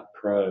Final Cut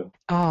Pro.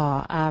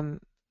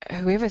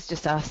 Whoever's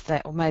just asked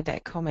that or made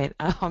that comment,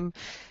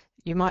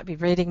 you might be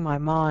reading my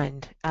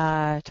mind.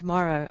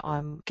 Tomorrow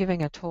I'm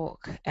giving a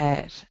talk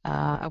at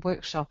a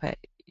workshop at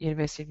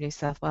University of New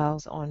South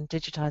Wales on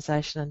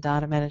digitisation and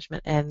data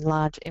management and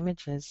large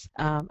images.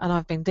 And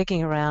I've been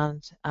digging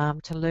around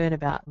to learn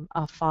about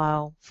a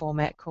file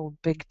format called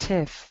Big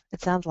TIFF.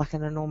 It sounds like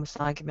an enormous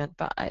argument,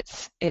 but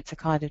it's a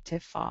kind of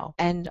TIFF file.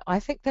 And I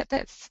think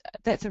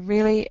that's a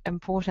really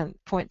important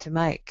point to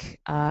make.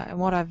 And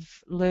what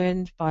I've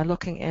learned by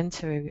looking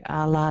into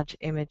large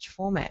image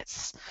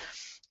formats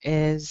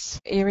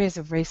is areas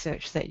of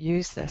research that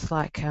use this,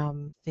 like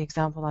the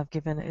example I've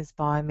given is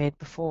Biomed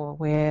before,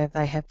 where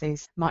they have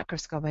these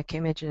microscopic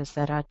images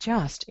that are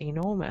just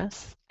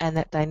enormous and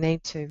that they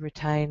need to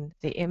retain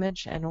the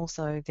image and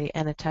also the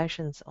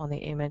annotations on the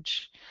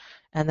image.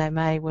 And they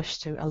may wish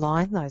to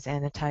align those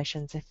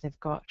annotations if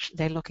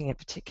they're looking at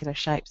particular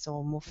shapes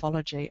or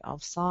morphology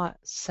of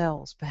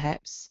cells,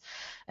 perhaps.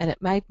 And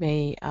it made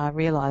me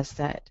realise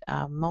that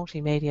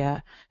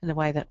multimedia, in the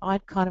way that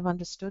I'd kind of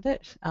understood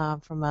it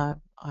from a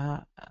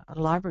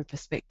library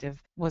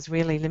perspective, was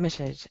really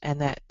limited,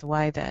 and that the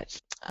way that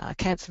a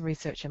cancer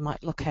researcher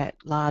might look at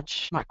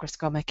large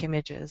microscopic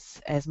images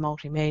as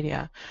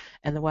multimedia,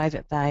 and the way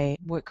that they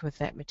work with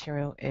that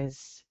material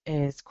is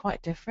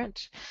quite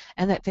different,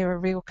 and that there are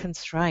real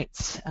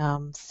constraints.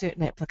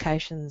 Certain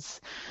applications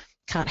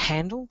can't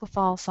handle the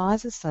file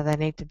sizes, so they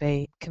need to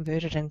be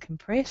converted and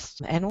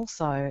compressed. And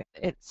also,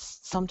 it's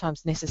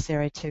sometimes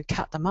necessary to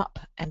cut them up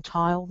and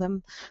tile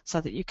them so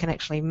that you can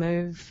actually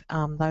move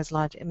those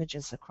large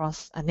images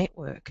across a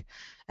network.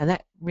 And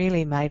that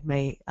really made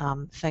me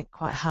think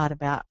quite hard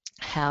about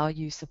how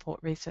you support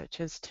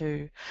researchers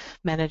to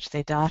manage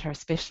their data,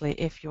 especially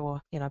if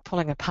you're,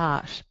 pulling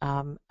apart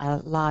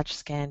a large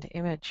scanned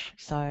image.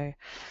 So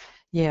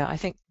yeah, I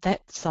think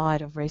that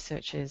side of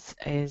research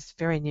is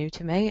very new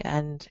to me,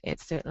 and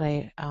it's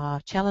certainly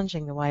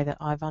challenging the way that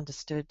I've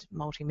understood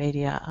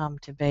multimedia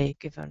to be,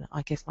 given,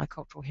 I guess, my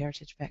cultural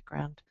heritage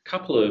background. A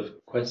couple of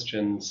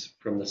questions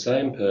from the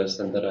same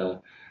person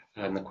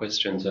and the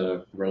questions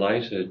are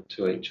related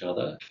to each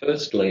other.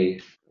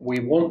 Firstly, we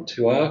want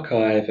to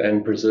archive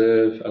and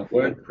preserve a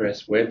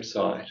WordPress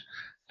website,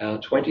 our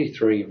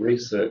 23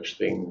 research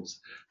things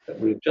that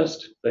we've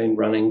just been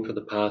running for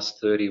the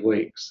past 30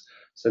 weeks.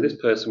 So this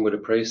person would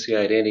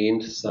appreciate any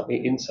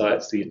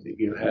insights that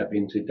you have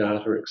into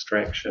data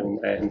extraction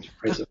and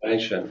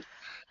preservation.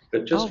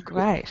 But just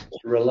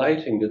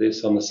relating to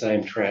this on the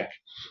same track,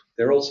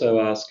 they're also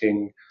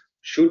asking,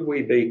 should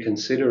we be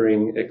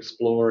considering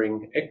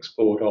exploring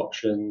export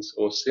options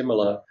or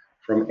similar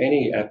from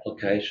any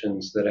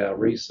applications that our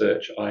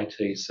research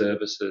IT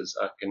services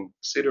are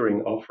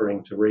considering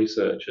offering to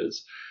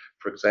researchers?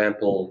 For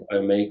example,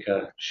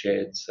 Omeka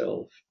Shared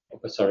Self.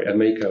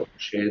 Omeka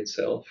Shared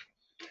Self.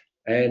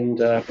 And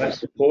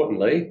most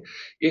importantly,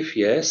 if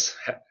yes,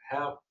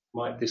 how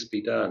might this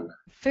be done?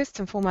 First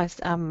and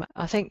foremost,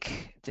 I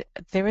think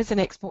there is an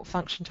export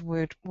function to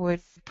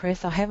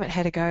WordPress. I haven't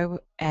had a go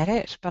at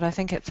it, but I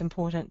think it's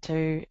important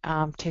to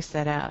test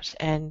that out,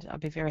 and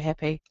I'd be very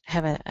happy to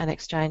have an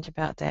exchange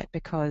about that,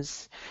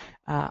 because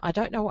I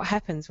don't know what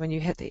happens when you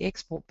hit the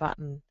export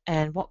button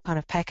and what kind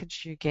of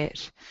package you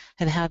get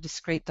and how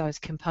discrete those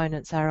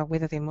components are or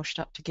whether they're mushed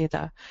up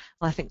together.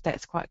 And I think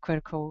that's quite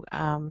critical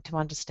to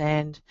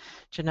understand,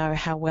 to know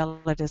how well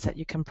it is that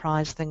you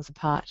comprise things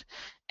apart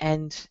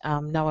and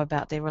know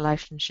about their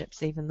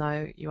relationships, even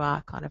though you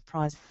are kind of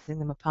prizing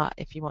them apart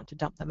if you want to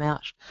dump them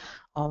out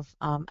of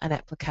an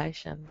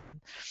application.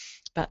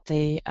 But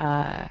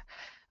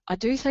I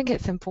do think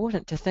it's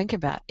important to think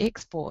about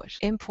export,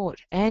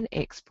 import and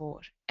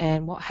export,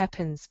 and what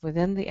happens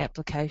within the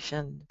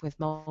application with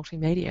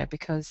multimedia,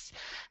 because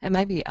it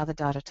may be other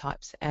data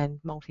types and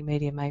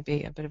multimedia may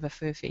be a bit of a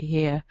furphy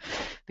here,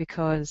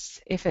 because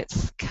if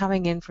it's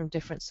coming in from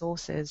different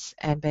sources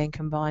and being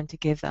combined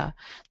together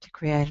to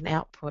create an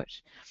output,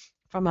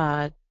 from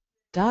a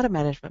data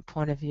management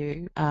point of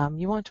view,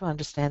 you want to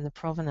understand the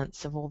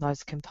provenance of all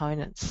those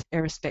components,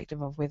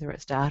 irrespective of whether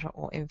it's data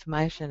or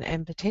information,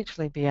 and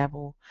potentially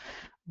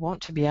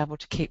want to be able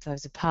to keep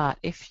those apart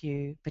if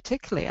you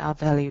particularly are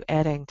value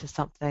adding to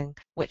something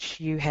which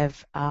you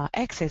have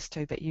access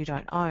to but you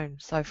don't own.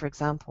 So for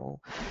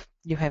example,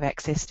 you have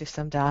access to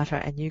some data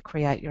and you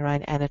create your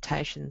own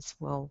annotations.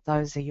 Well,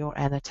 those are your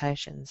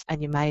annotations,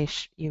 and you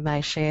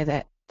may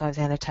share those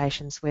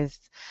annotations with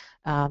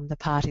the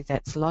party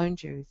that's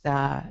loaned you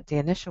the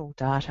initial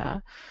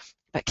data,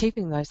 but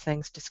keeping those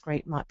things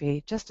discrete might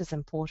be just as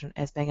important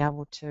as being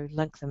able to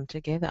link them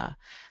together.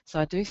 So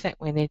I do think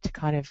we need to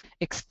kind of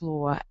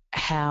explore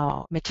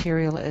how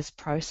material is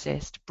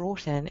processed,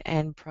 brought in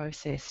and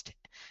processed,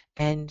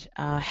 and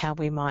how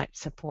we might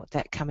support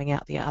that coming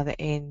out the other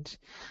end,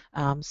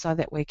 so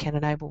that we can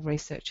enable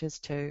researchers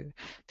to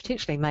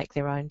potentially make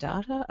their own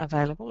data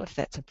available if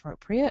that's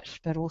appropriate,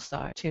 but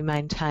also to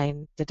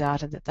maintain the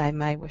data that they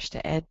may wish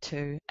to add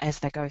to as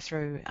they go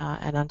through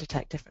and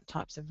undertake different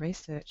types of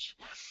research.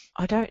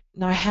 I don't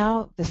know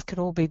how this could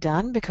all be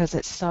done because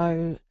it's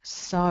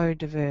so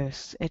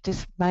diverse. It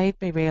just made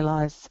me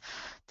realise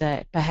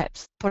that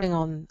perhaps putting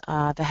on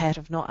the hat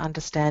of not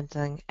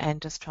understanding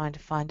and just trying to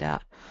find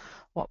out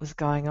what was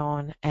going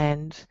on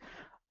and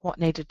what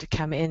needed to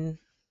come in,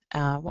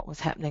 what was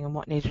happening and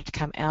what needed to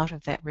come out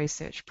of that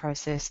research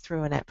process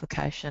through an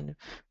application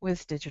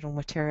with digital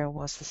material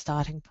was the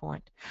starting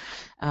point.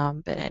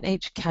 But in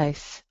each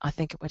case, I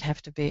think it would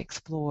have to be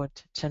explored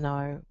to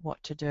know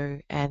what to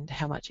do and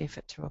how much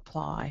effort to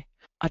apply.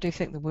 I do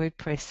think the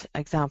WordPress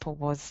example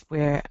was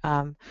where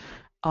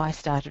I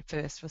started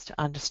first, was to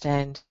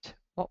understand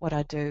what would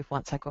I do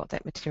once I got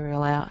that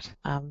material out,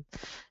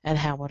 and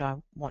how would I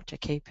want to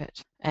keep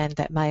it, and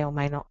that may or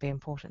may not be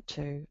important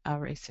to a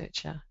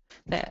researcher.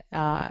 That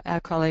our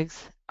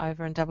colleagues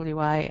over in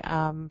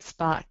WA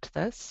sparked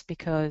this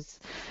because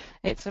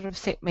it sort of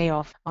set me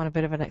off on a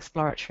bit of an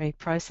exploratory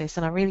process,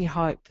 and I really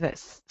hope that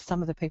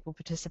some of the people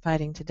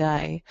participating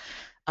today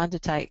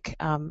undertake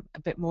a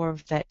bit more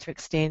of that to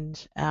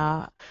extend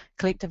our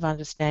collective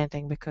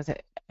understanding, because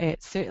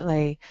it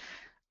certainly,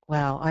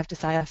 well, I have to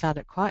say I found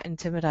it quite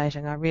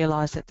intimidating. I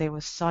realised that there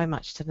was so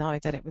much to know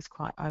that it was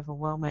quite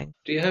overwhelming.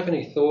 Do you have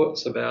any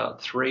thoughts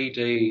about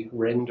 3D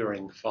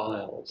rendering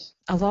files?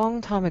 A long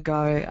time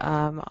ago,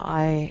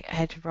 I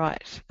had to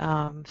write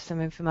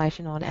some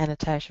information on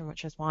annotation,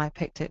 which is why I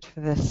picked it for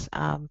this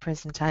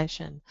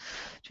presentation,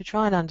 to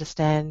try and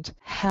understand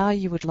how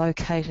you would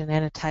locate an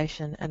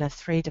annotation in a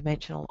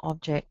three-dimensional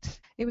object.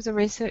 It was a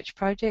research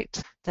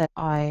project that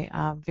I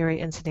very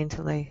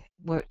incidentally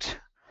worked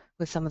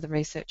with some of the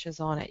researchers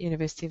on at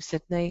University of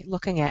Sydney,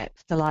 looking at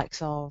the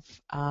likes of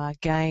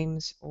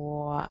games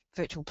or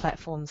virtual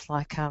platforms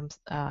like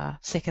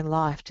Second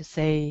Life, to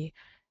see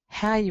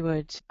how you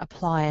would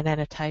apply an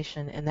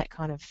annotation in that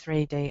kind of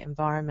 3D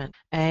environment.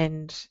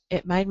 And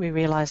it made me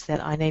realise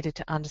that I needed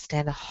to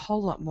understand a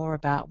whole lot more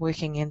about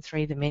working in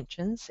three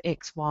dimensions,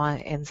 X,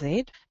 Y, and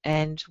Z,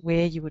 and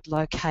where you would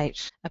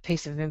locate a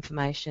piece of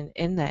information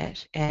in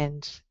that,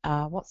 and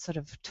what sort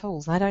of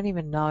tools. I don't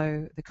even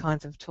know the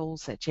kinds of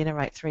tools that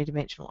generate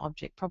three-dimensional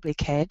object, probably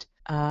CAD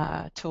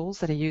tools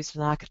that are used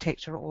in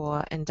architecture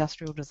or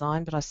industrial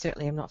design, but I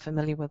certainly am not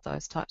familiar with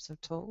those types of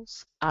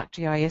tools.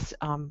 ArcGIS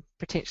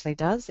potentially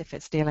does if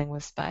it's dealing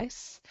with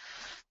space,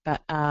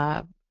 but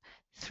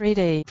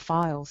 3D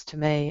files to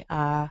me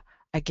are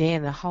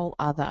again a whole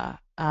other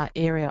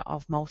area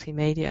of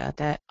multimedia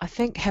that I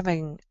think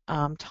having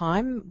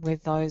time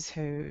with those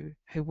who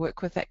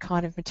work with that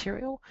kind of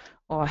material,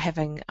 or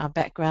having a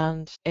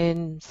background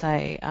in,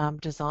 say,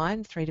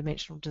 design,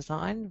 three-dimensional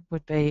design,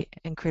 would be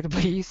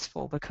incredibly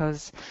useful,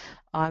 because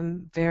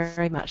I'm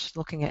very much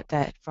looking at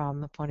that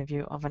from the point of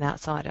view of an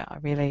outsider.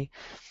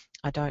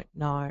 I don't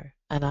know,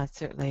 and I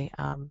certainly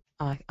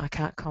I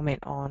can't comment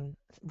on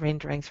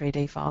rendering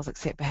 3D files,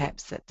 except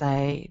perhaps that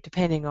they,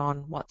 depending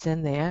on what's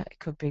in there, it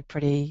could be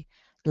pretty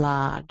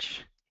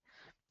large,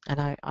 and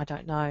I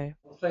don't know.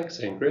 Well, thanks,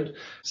 Ingrid.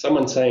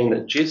 Someone saying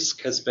that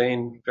JISC has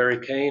been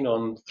very keen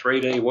on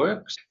 3D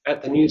works.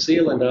 At the New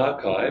Zealand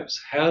archives,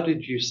 how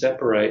did you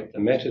separate the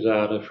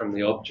metadata from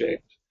the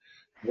object?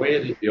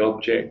 Where did the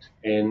object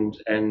end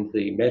and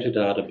the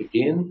metadata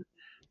begin?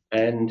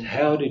 And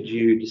how did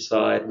you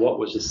decide what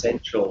was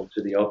essential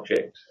to the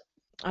object?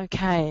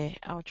 Okay,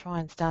 I'll try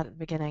and start at the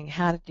beginning.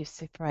 How did you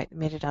separate the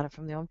metadata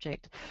from the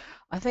object?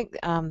 I think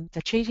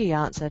the cheaty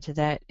answer to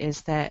that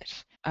is that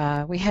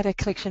we had a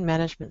collection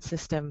management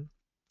system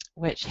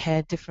which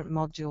had different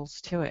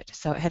modules to it.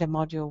 So it had a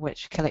module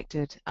which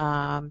collected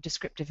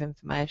descriptive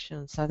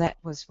information. So that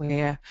was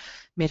where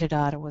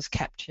metadata was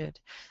captured.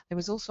 There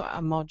was also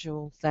a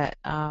module that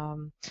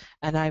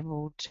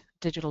enabled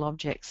digital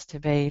objects to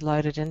be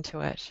loaded into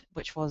it,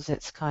 which was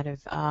its kind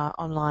of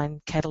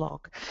online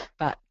catalogue.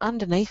 But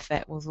underneath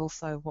that was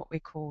also what we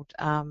called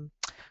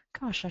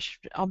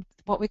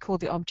what we call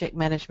the object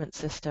management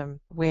system,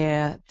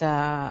 where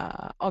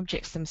the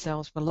objects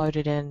themselves were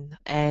loaded in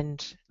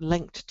and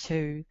linked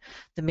to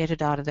the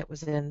metadata that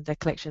was in the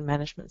collection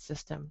management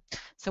system.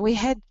 So we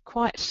had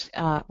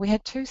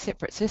two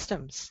separate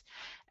systems,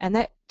 and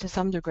that to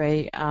some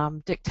degree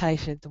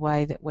dictated the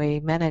way that we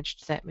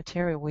managed that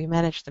material. We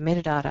managed the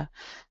metadata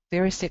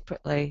very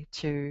separately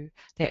to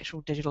the actual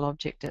digital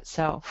object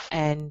itself,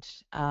 and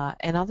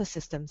in other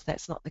systems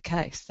that's not the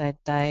case.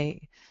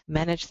 They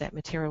manage that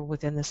material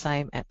within the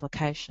same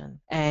application.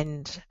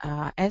 And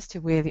as to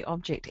where the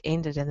object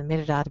ended and the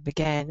metadata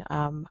began,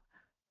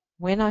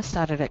 when I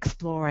started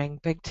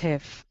exploring Big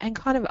TIFF and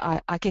kind of,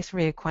 I guess,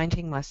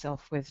 reacquainting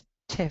myself with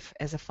TIFF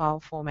as a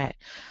file format,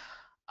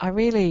 I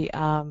really,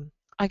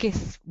 I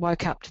guess,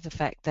 woke up to the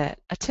fact that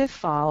a TIFF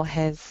file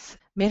has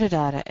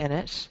metadata in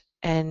it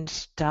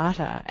and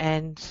data,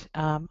 and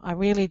I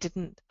really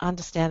didn't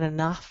understand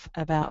enough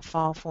about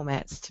file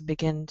formats to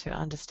begin to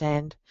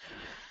understand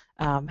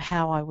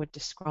how I would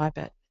describe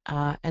it.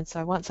 And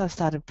so once I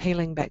started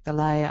peeling back the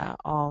layer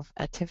of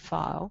a TIFF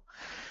file,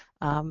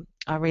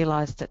 I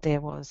realized that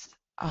there was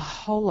a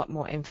whole lot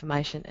more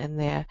information in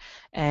there.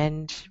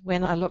 And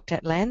when I looked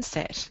at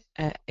Landsat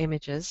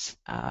images,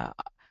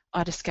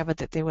 I discovered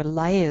that there were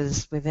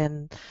layers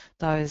within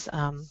those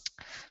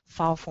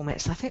file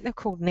formats. I think they're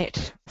called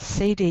net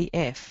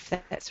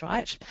CDF, that's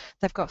right.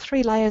 They've got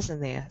 3 layers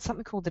in there,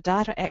 something called the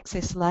data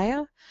access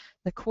layer,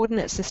 the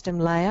coordinate system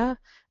layer,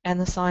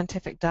 and the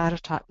scientific data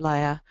type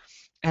layer.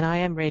 And I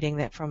am reading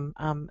that from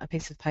a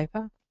piece of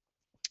paper,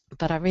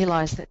 but I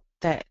realized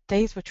that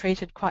these were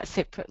treated quite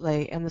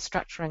separately in the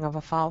structuring of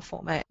a file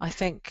format. I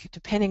think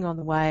depending on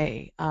the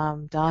way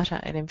data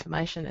and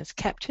information is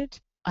captured,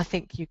 I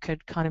think you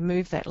could kind of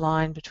move that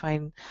line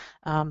between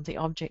the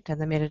object and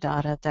the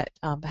metadata that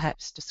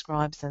perhaps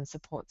describes and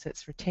supports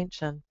its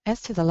retention.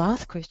 As to the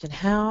last question,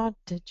 how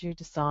did you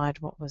decide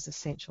what was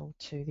essential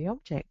to the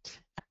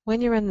object?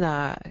 When you're in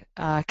the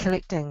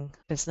collecting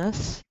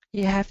business,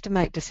 you have to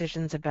make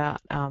decisions about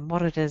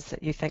what it is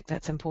that you think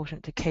that's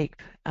important to keep,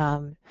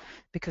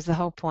 because the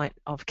whole point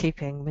of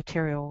keeping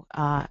material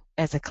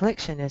as a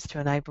collection is to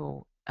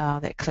enable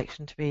that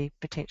collection to be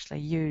potentially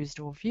used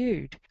or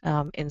viewed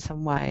in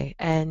some way.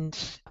 And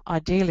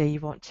ideally you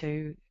want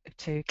to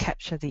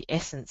capture the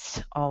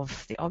essence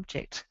of the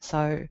object.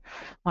 So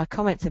my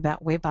comments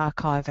about web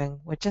archiving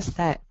were just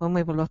that. When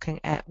we were looking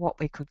at what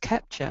we could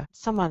capture,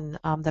 someone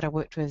that I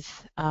worked with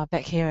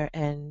back here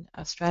in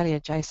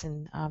Australia,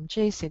 Jason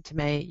G, said to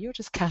me, "You're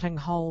just cutting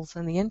holes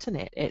in the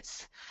internet.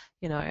 It's,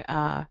 you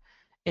know,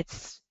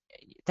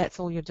 that's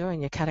all you're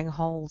doing. You're cutting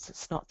holes.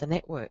 It's not the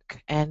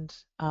network." And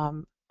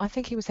I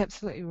think he was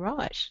absolutely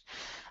right.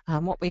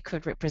 What we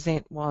could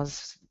represent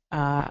was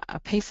a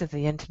piece of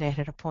the internet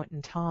at a point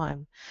in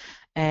time,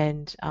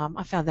 and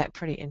I found that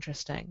pretty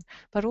interesting.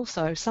 But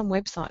also some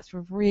websites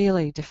were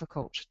really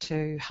difficult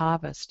to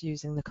harvest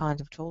using the kind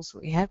of tools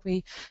that we had.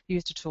 We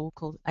used a tool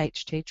called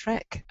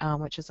HT-Track,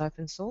 which is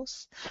open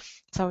source.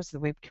 So is the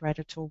Web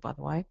Curator tool, by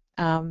the way.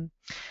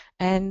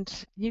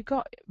 And you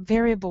got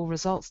variable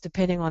results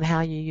depending on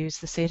how you use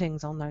the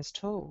settings on those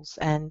tools.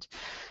 And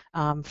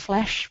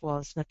Flash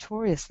was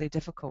notoriously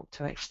difficult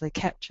to actually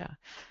capture.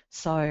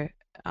 So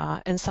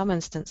in some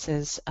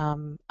instances,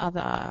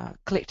 other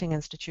collecting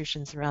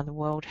institutions around the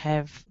world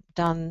have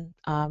done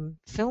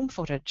film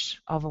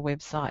footage of a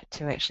website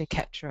to actually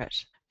capture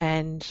it.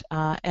 And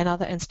in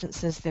other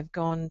instances, they've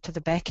gone to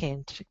the back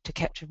end to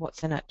capture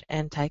what's in it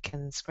and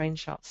taken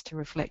screenshots to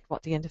reflect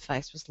what the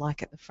interface was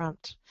like at the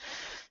front.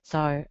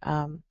 So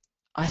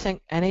I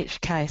think in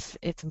each case,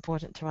 it's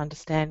important to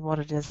understand what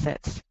it is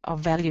that's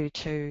of value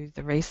to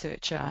the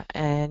researcher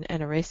and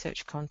in a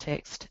research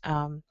context,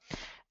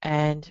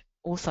 and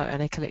also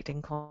in a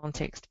collecting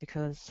context,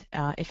 because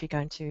if you're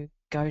going to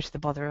go to the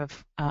bother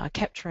of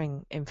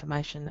capturing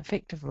information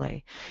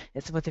effectively,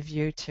 it's with a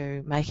view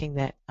to making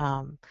that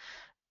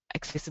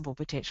accessible,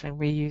 potentially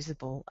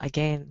reusable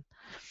again.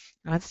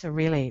 That's a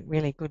really,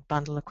 really good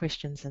bundle of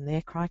questions in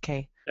there,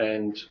 crikey.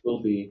 And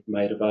will be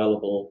made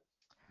available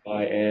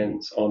by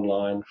ANDS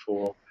online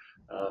for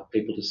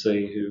people to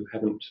see who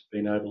haven't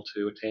been able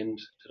to attend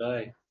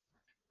today.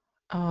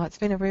 Oh, it's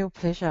been a real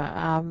pleasure,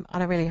 and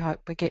I really hope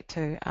we get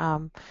to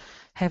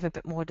have a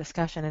bit more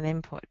discussion and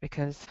input,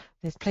 because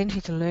there's plenty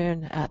to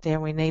learn out there.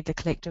 We need the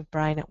collective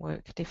brain at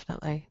work,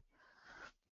 definitely.